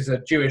Jesus, a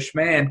Jewish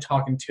man,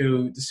 talking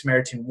to the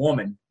Samaritan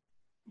woman.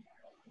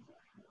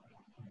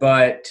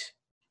 But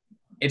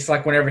it's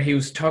like whenever he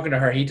was talking to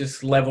her, he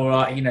just leveled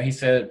out, you know, he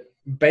said,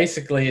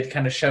 basically it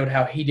kind of showed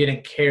how he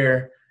didn't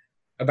care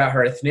about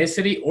her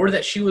ethnicity or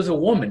that she was a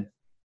woman.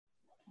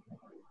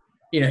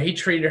 You know, he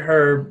treated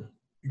her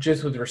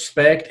just with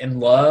respect and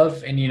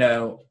love. And, you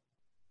know,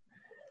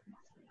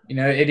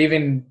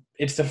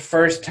 it's the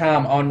first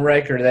time on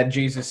record that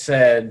Jesus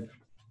said,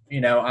 you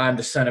know, I'm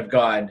the Son of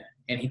God.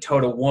 And he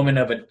told a woman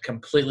of a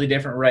completely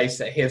different race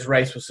that his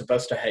race was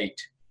supposed to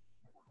hate.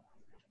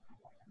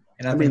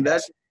 And I mean,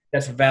 that's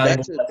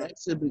valuable.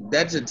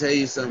 That should tell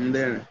you something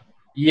there.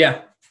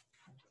 Yeah.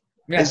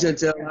 It should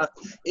tell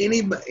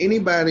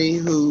anybody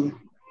who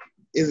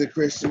is a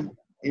Christian,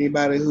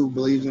 anybody who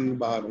believes in the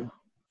Bible,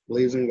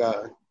 believes in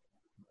God,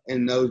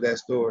 and knows that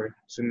story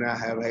should not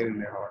have hate in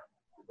their heart.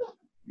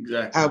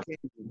 Exactly. How can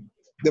you?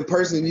 The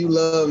person you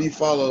love, you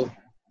follow,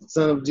 the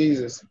Son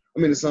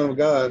of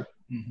God,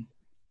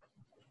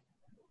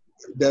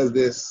 does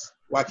this.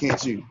 Why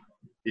can't you?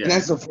 Yeah. And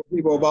that's for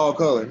people of all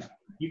colors.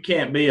 You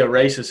can't be a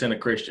racist and a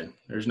Christian.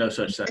 There's no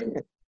such thing.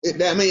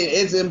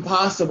 It's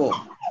impossible.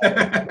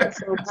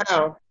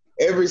 Somehow,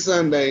 every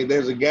Sunday,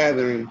 there's a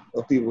gathering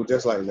of people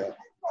just like that.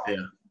 Yeah.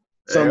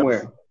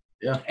 Somewhere.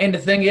 Yeah. And the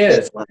thing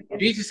is,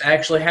 Jesus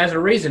actually has a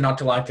reason not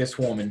to like this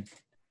woman.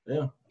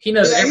 Yeah. He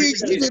knows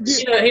everything.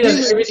 He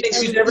knows everything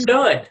she's ever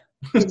done.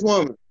 This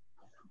woman.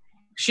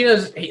 He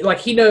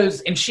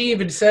knows, and she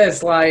even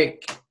says,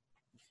 like,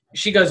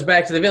 she goes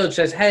back to the village,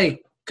 says,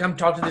 hey, come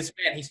talk to this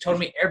man. He's told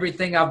me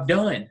everything I've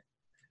done.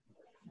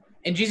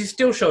 And Jesus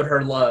still showed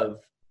her love.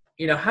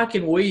 You know, how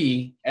can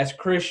we, as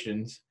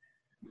Christians,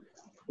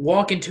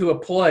 walk into a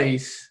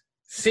place,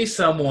 see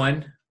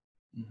someone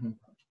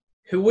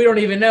who we don't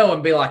even know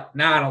and be like,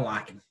 nah, I don't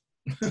like him.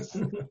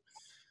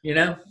 You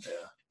know?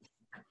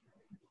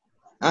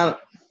 I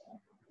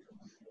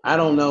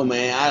don't know,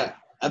 man.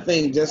 I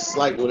think just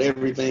like with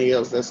everything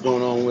else that's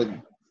going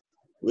on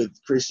with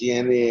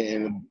Christianity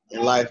and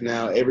in life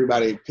now,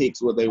 everybody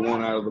picks what they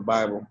want out of the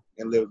Bible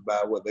and lives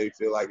by what they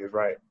feel like is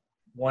right.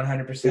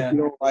 100%.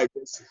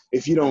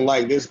 If you don't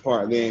like this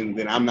part,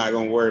 then I'm not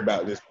gonna worry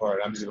about this part.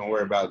 I'm just gonna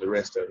worry about the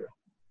rest of it.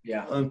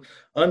 Yeah.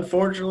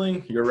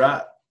 Unfortunately, you're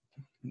right.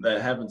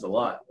 That happens a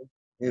lot.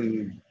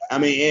 And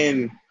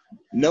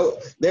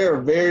there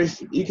are very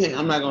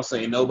I'm not gonna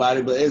say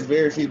nobody, but there's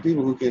very few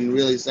people who can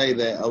really say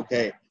that,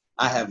 okay,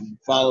 I have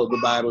followed the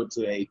Bible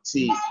to a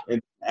T and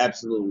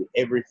absolutely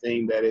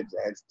everything that it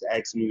has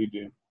asked me to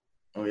do.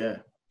 Oh yeah.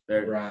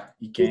 Right.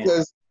 You can't.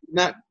 Because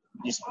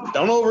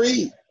don't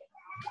overeat.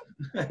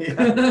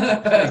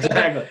 Yeah,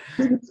 exactly.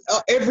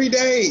 Every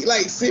day,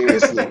 like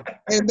seriously.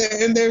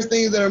 and there's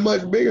things that are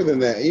much bigger than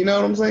that. You know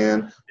what I'm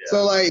saying? Yeah.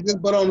 So like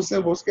just put on a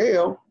simple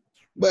scale.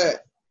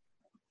 But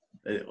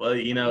Well,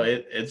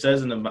 it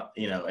says in the,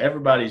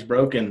 everybody's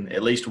broken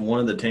at least one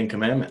of the 10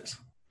 commandments.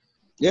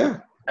 Yeah.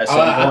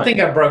 I think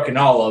I've broken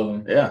all of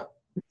them. Yeah.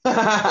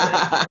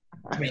 I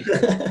mean,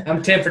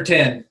 I'm 10 for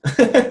 10.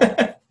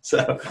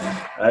 So,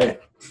 hey,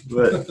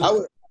 but I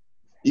would,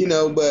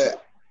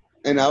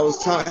 and I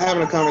was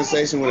having a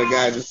conversation with a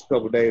guy just a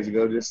couple of days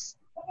ago, just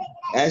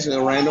actually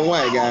a random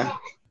white guy,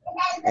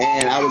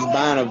 and I was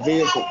buying a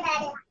vehicle.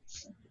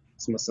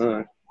 It's my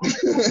son.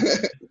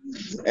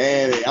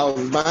 And I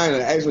was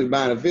actually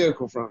buying a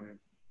vehicle from him,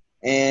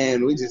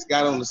 and we just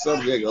got on the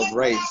subject of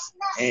race,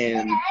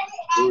 and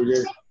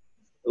we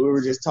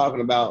were just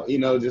talking about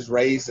just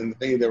race and the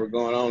things that were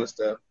going on and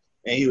stuff.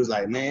 And he was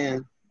like,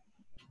 "Man,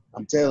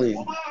 I'm telling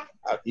you,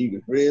 you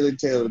can really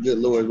tell the good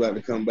Lord's about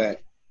to come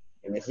back,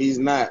 and if he's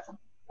not,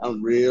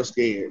 I'm real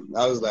scared."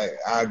 I was like,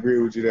 "I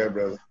agree with you there,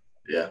 brother."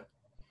 Yeah.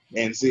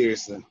 And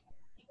seriously,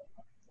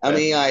 I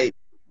mean, I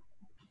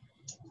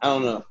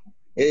don't know.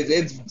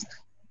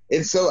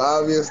 It's so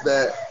obvious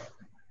that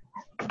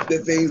the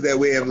things that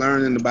we have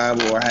learned in the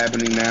Bible are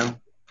happening now.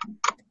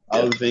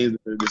 All the things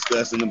that are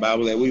discussed in the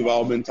Bible that we've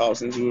all been taught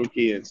since we were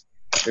kids,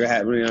 they're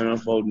happening and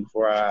unfolding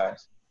before our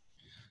eyes.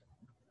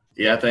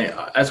 Yeah, I think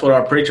that's what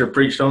our preacher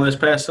preached on this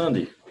past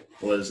Sunday,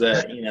 was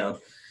that,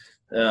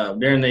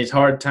 during these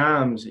hard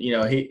times,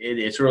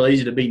 it's real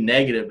easy to be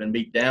negative and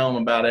be down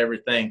about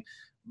everything.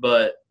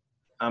 But,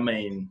 I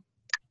mean,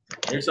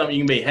 here's something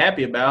you can be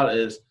happy about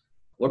is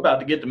we're about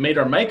to get to meet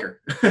our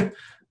maker.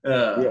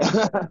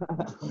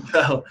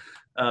 So,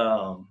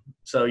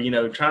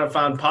 trying to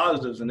find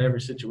positives in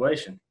every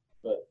situation.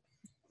 But,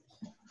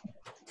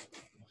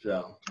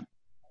 so,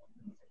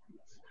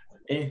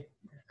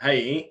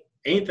 hey,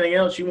 anything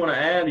else you want to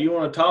add or you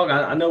want to talk?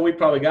 I know we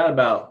probably got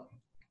about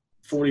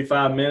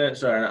 45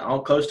 minutes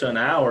or close to an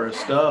hour of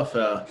stuff.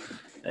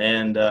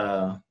 And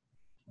I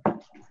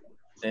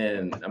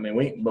mean,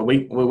 we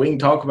can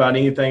talk about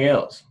anything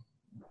else.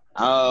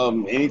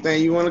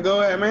 Anything you want to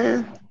go at,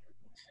 man?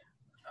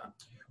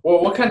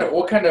 Well, what kind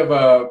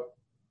of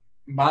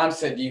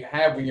mindset do you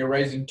have when you're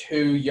raising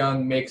two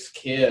young mixed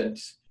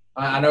kids?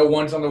 I know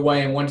one's on the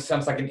way and one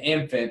sounds like an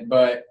infant,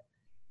 but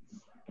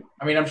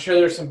I mean, I'm sure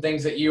there's some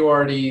things that you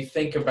already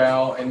think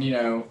about, and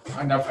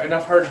and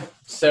I've heard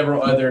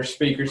several other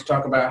speakers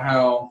talk about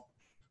how,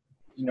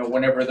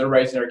 whenever they're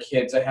raising their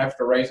kids, they have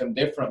to raise them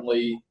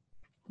differently.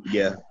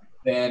 Yeah.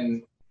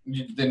 Than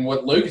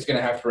what Luke is going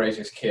to have to raise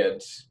his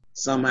kids.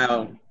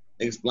 Somehow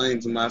explain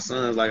to my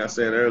sons, like I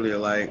said earlier,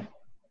 like,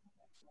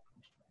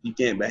 you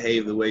can't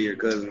behave the way your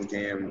cousin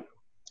can,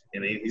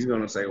 and he's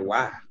gonna say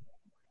why.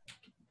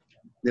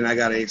 Then I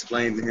gotta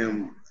explain to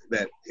him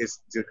that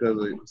it's because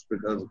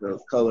of the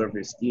color of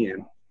his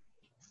skin,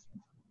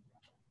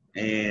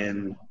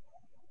 and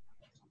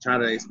try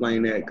to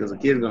explain that because a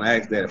kid's gonna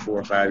ask that at 4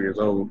 or 5 years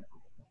old.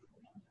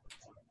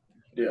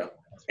 Yeah.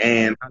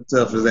 And how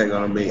tough is that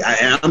gonna be?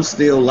 I'm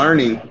still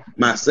learning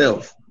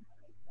myself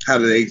how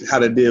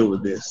to deal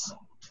with this.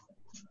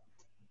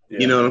 Yeah.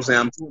 You know what I'm saying?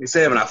 I'm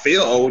 27. I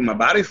feel old. My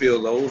body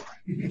feels old,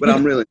 but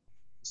I'm really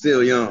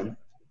still young.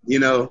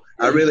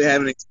 I really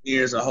haven't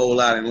experienced a whole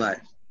lot in life.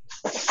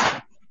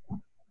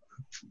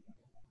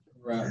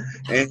 Right.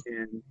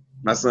 And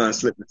my son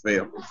slipped and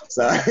fell.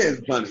 So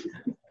it's funny.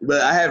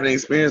 But I haven't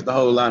experienced a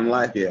whole lot in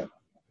life yet.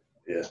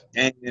 Yeah.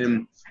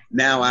 And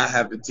now I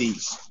have to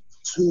teach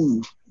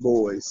 2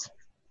 boys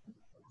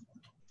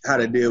how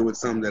to deal with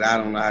something that I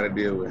don't know how to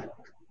deal with.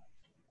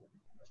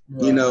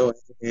 Right.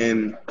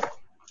 And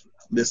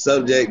the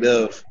subject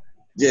of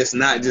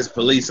not just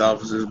police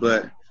officers,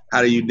 but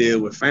how do you deal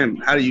with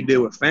family? How do you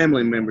deal with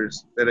family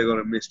members that are going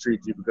to mistreat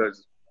you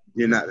because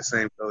you're not the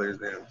same color as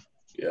them?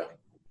 Yeah.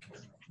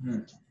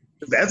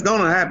 That's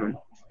going to happen.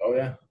 Oh,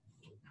 yeah.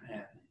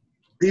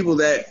 People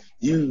that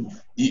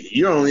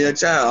you're only a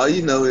child. All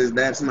you know is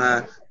that's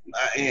my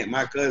aunt,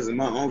 my cousin,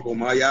 my uncle,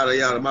 my yada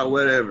yada, my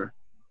whatever.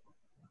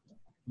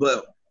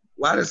 But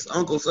why does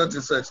uncle such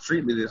and such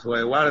treat me this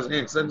way? Why does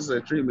aunt such and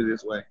such treat me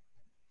this way?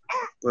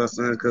 Well,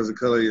 son, because of the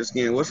color of your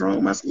skin. What's wrong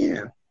with my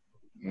skin?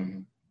 Mm-hmm.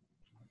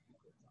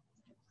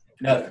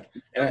 No,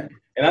 and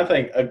I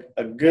think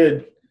a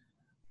good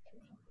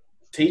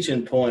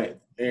teaching point,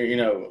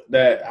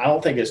 that I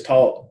don't think is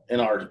taught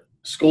in our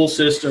school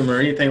system or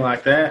anything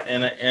like that,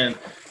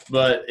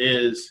 but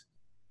is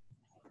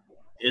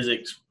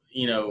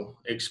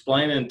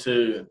explaining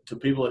to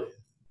people,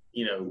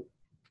 you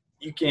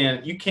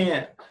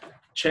can't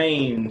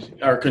change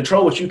or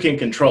control what you can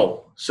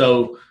control.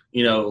 So,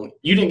 you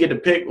didn't get to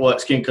pick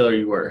what skin color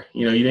you were.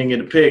 You didn't get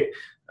to pick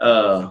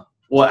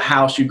what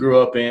house you grew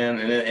up in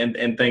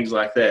and things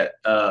like that.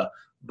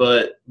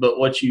 But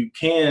what you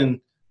can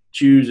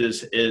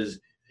choose is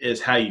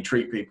how you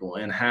treat people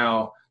and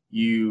how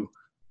you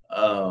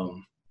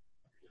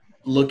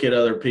look at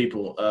other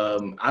people.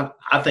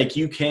 I think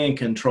you can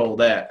control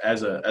that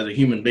as a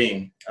human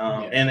being.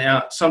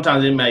 And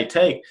sometimes it may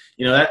take,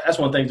 that's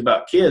one of the things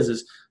about kids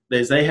is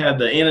they have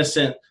the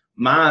innocent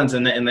minds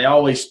and they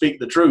always speak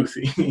the truth,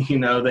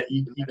 that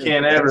you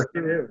can't ever.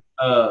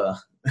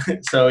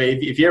 So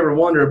if you ever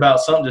wonder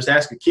about something, just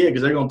ask a kid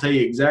because they're going to tell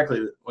you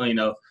exactly,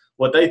 what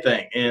what they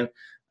think. And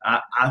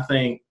I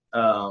think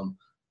but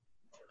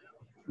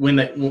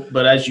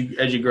as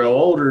you grow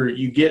older,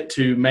 you get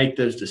to make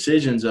those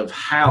decisions of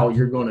how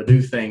you're going to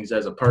do things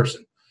as a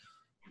person.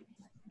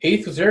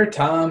 Heath, was there a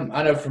time,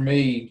 I know for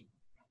me,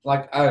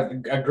 like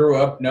I grew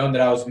up knowing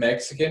that I was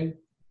Mexican,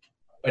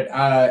 but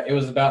it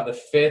was about the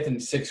 5th and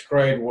 6th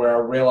grade where I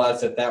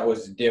realized that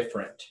was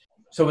different.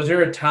 So was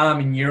there a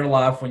time in your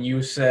life when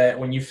you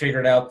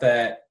figured out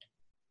that,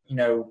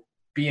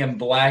 being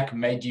black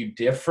made you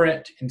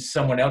different in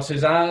someone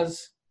else's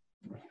eyes?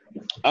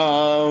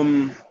 Nah,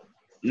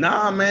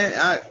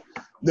 man.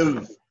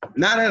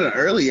 Not at an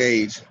early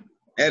age.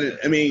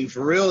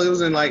 For real, it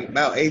was in like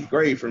about 8th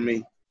grade for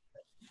me.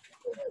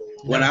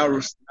 When I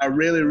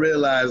really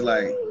realized,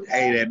 like,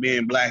 hey, that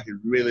being black is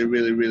really,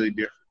 really, really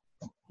different.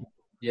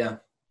 Yeah.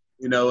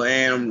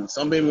 And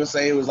some people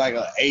say it was like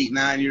 8,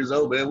 9 years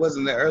old, but it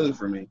wasn't that early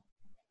for me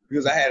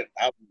because I've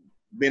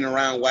been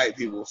around white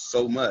people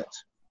so much.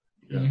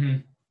 Yeah. Mm-hmm.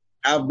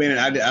 I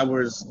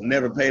was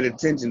never paid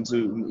attention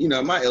to,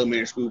 my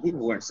elementary school, people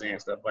weren't saying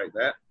stuff like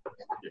that.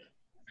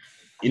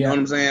 You know what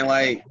I'm saying?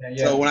 Like,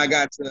 So when I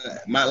got to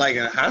in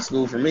high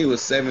school, for me, was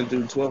 7th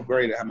through 12th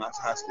grade at my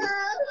high school.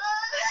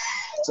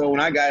 So when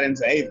I got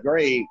into 8th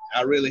grade, I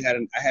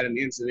had an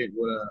incident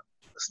with a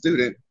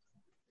student.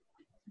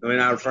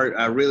 And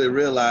I really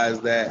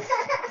realized that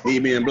me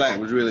being black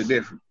was really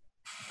different.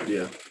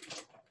 Yeah.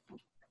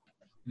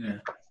 Yeah.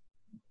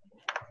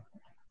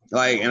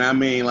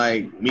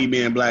 Me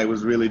being black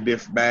was really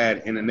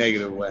bad in a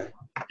negative way.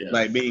 Yeah.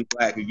 Like, being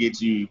black could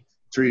get you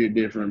treated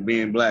different.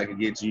 Being black could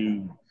get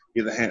the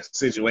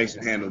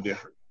situation handled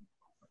different.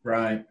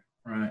 Right.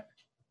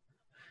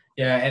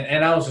 Yeah,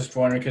 and I was just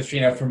wondering because,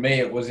 for me,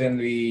 it was in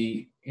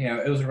the,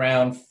 it was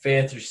around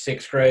 5th or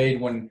 6th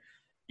grade when,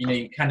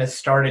 you kind of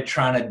started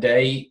trying to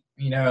date,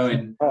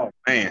 and oh,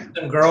 man.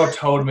 Some girl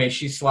told me,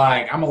 she's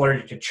like, I'm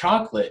allergic to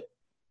chocolate.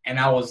 And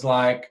I was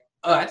like,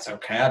 oh, that's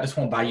okay. I just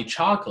won't buy you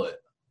chocolate.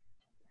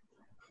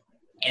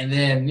 And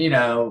then,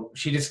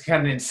 she just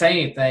kind of didn't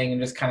say anything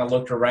and just kind of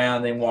looked around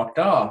and then walked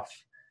off.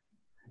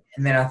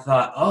 And then I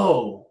thought,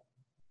 oh,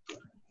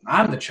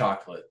 I'm the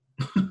chocolate.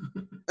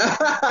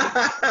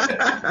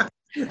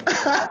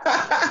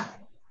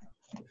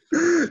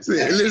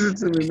 Listen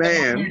to me,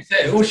 man.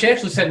 Well, she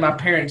actually said my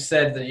parents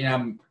said that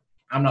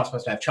I'm not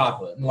supposed to have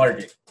chocolate. I'm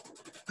allergic.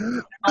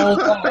 I've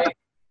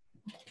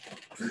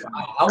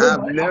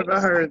never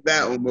heard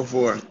that one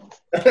before.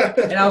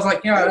 And I was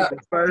like, that's the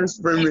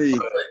first for me.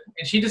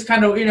 And she just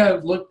kind of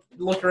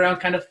looked around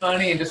kind of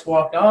funny and just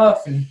walked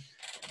off. And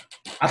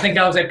I think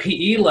I was at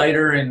PE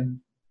later and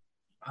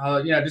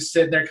just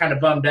sitting there kind of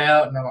bummed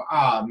out. And I'm like,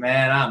 oh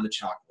man, I'm the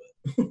chocolate.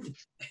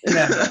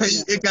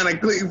 It kind of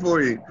clicked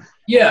for you.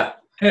 Yeah.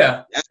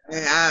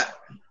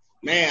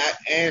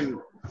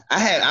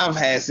 I've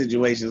had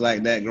situations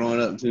like that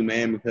growing up too,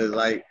 man, because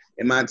like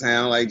in my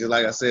town, like just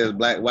like I said, it's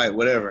black, white,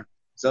 whatever.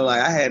 So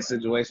like I had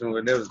situations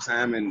where there was a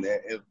time and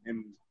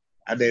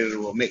I dated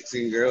a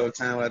Mexican girl, a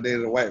time when I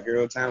dated a white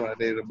girl, a time when I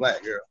dated a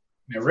black girl.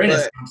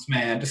 Renaissance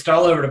man, just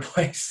all over the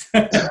place.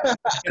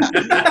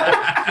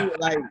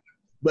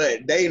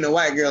 But dating a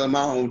white girl in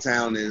my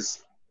hometown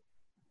is,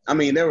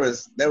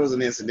 there was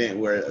an incident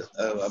where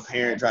a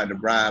parent tried to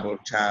bribe a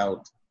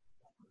child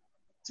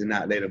to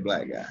not date a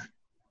black guy.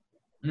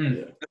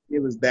 Mm.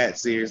 It was that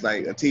serious.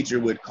 Like, a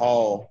teacher would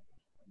call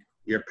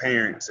your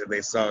parents if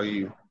they saw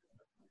you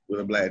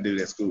with a black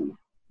dude at school.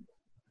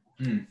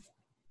 Mm. You know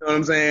what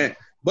I'm saying?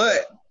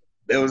 But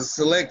there was a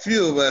select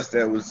few of us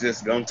that was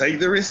just gonna take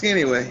the risk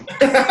anyway.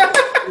 You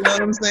know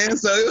what I'm saying?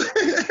 So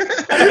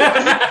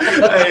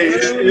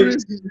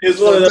it's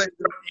one of those,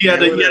 you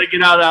had to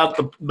get out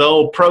the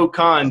old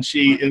pro-con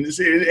sheet and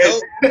see.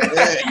 Is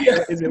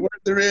it worth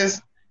the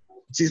risk?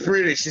 She's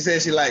pretty. She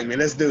said she liked me.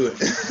 Let's do it.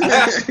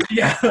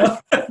 Yeah.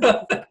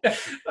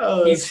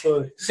 Oh, he's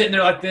funny. Sitting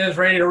there like this,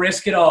 ready to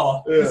risk it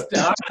all.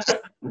 Yeah.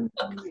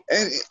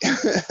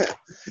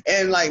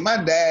 And like my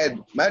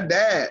dad,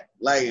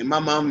 like my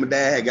mom and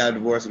dad had got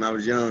divorced when I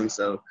was young.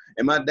 So,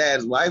 and my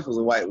dad's wife was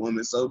a white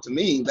woman. So to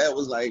me, that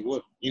was like,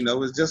 what,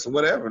 it's just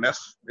whatever.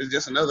 It's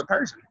just another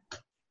person.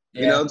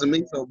 Yeah. To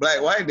me, so black,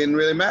 white didn't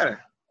really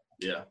matter.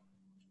 Yeah.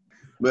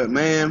 But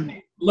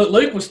man,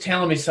 Luke was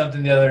telling me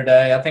something the other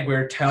day. I think we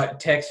were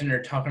texting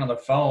or talking on the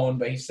phone,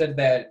 but he said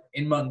that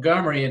in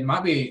Montgomery, it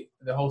might be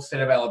the whole state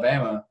of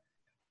Alabama,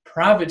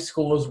 private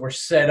schools were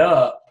set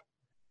up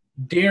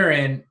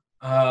during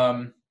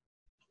when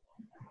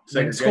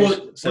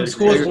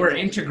schools were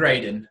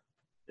integrated.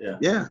 Yeah.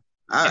 Yeah.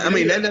 I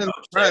mean, that doesn't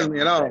surprise me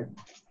at all.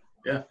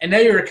 Yeah. And now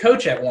you're a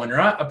coach at one,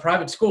 right? A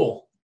private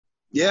school.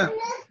 Yeah.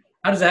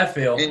 How does that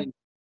feel? And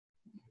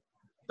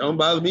don't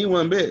bother me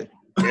one bit.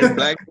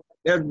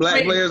 There's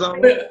black players on.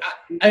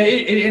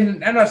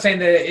 And I'm not saying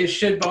that it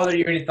should bother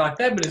you or anything like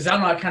that, but is that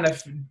not kind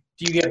of, do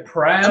you get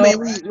proud? I mean,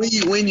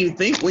 when you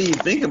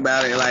think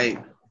about it, like,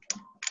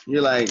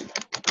 you're like,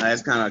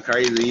 that's kind of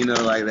crazy,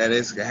 like that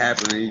could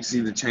happen, and you see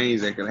the change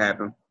that could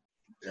happen.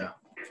 Yeah.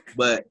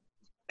 But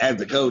as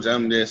the coach,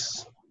 I'm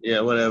just,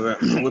 whatever.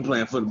 We're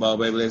playing football,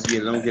 baby. Let's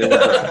get it. Don't get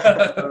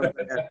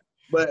it.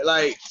 But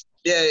like,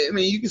 Yeah, I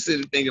mean, you can sit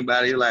and think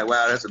about it. You're like,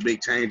 wow, that's a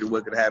big change of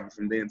what could happen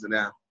from then to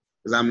now.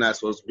 Because I'm not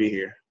supposed to be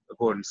here,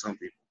 according to some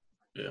people.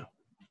 Yeah.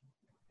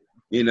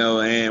 You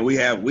know, and we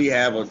have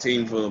a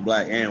team full of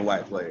black and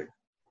white players.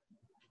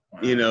 Wow.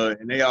 You know,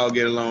 and they all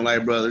get along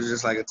like brothers,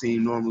 just like a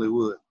team normally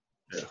would.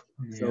 Yeah.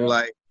 So,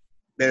 like,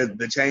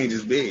 the change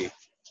is big.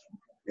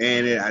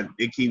 And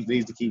it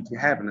needs to keep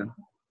happening.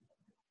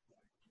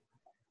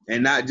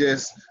 And not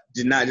just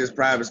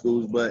private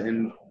schools, but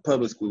in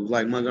public schools,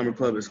 like Montgomery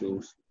Public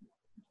Schools.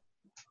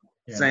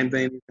 Yeah. Same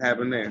thing needs to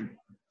happen there.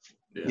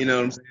 Yeah. You know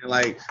what I'm saying?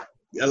 Like,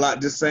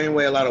 the same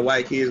way a lot of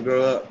white kids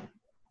grow up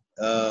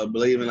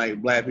believing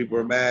like black people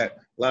are bad.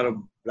 A lot of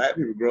black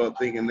people grow up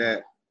thinking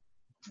that,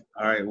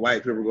 all right,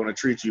 white people are going to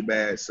treat you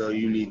bad, so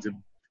you need to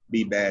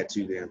be bad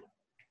to them.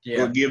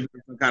 Yeah. Or give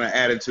them some kind of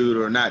attitude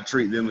or not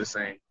treat them the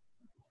same.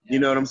 You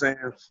know what I'm saying?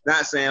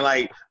 Not saying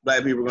like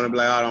black people are going to be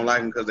like, oh, I don't like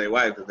them because they're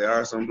white, because there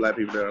are some black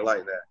people that are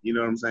like that. You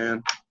know what I'm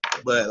saying?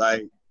 But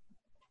like,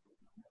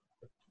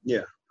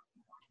 yeah.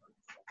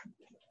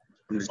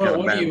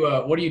 Well,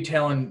 what are you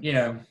telling, you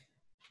know,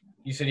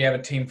 you said you have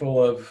a team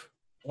full of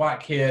white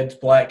kids,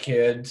 black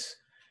kids,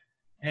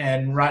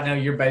 and right now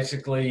you're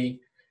basically,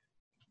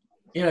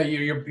 you know,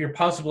 you're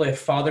possibly a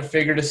father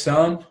figure to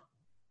some.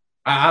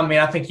 I mean,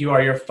 I think you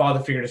are. You're a father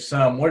figure to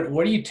some. What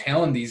are you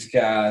telling these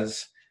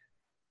guys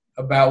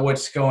about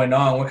what's going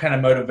on? What kind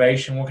of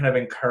motivation, what kind of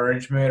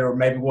encouragement, or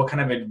maybe what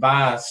kind of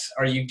advice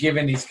are you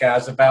giving these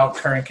guys about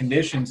current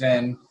conditions,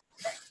 and,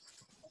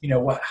 you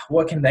know,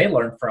 what can they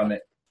learn from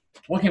it?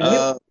 What can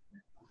I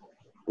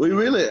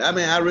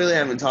really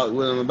haven't talked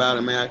with them about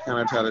it, man. I kind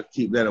of try to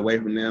keep that away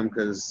from them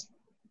because,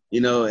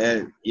 you know,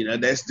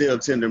 they're still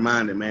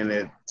tender-minded, man,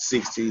 at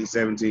 16,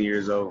 17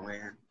 years old,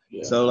 man.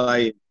 Yeah. So,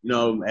 like, you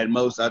know, at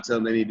most I tell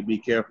them they need to be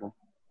careful.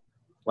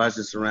 Watch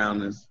the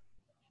surroundings.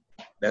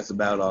 That's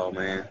about all,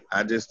 man.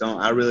 I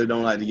really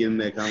don't like to get in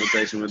that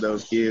conversation with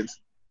those kids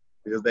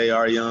because they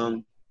are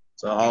young.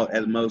 So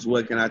at most,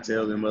 what can I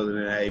tell them other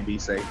than, hey, be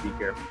safe, be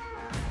careful.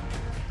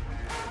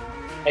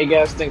 Hey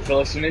guys, thanks for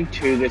listening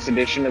to this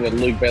edition of the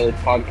Luke Bailey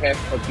Podcast.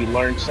 Hope you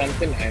learned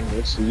something, and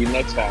we'll see you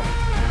next time.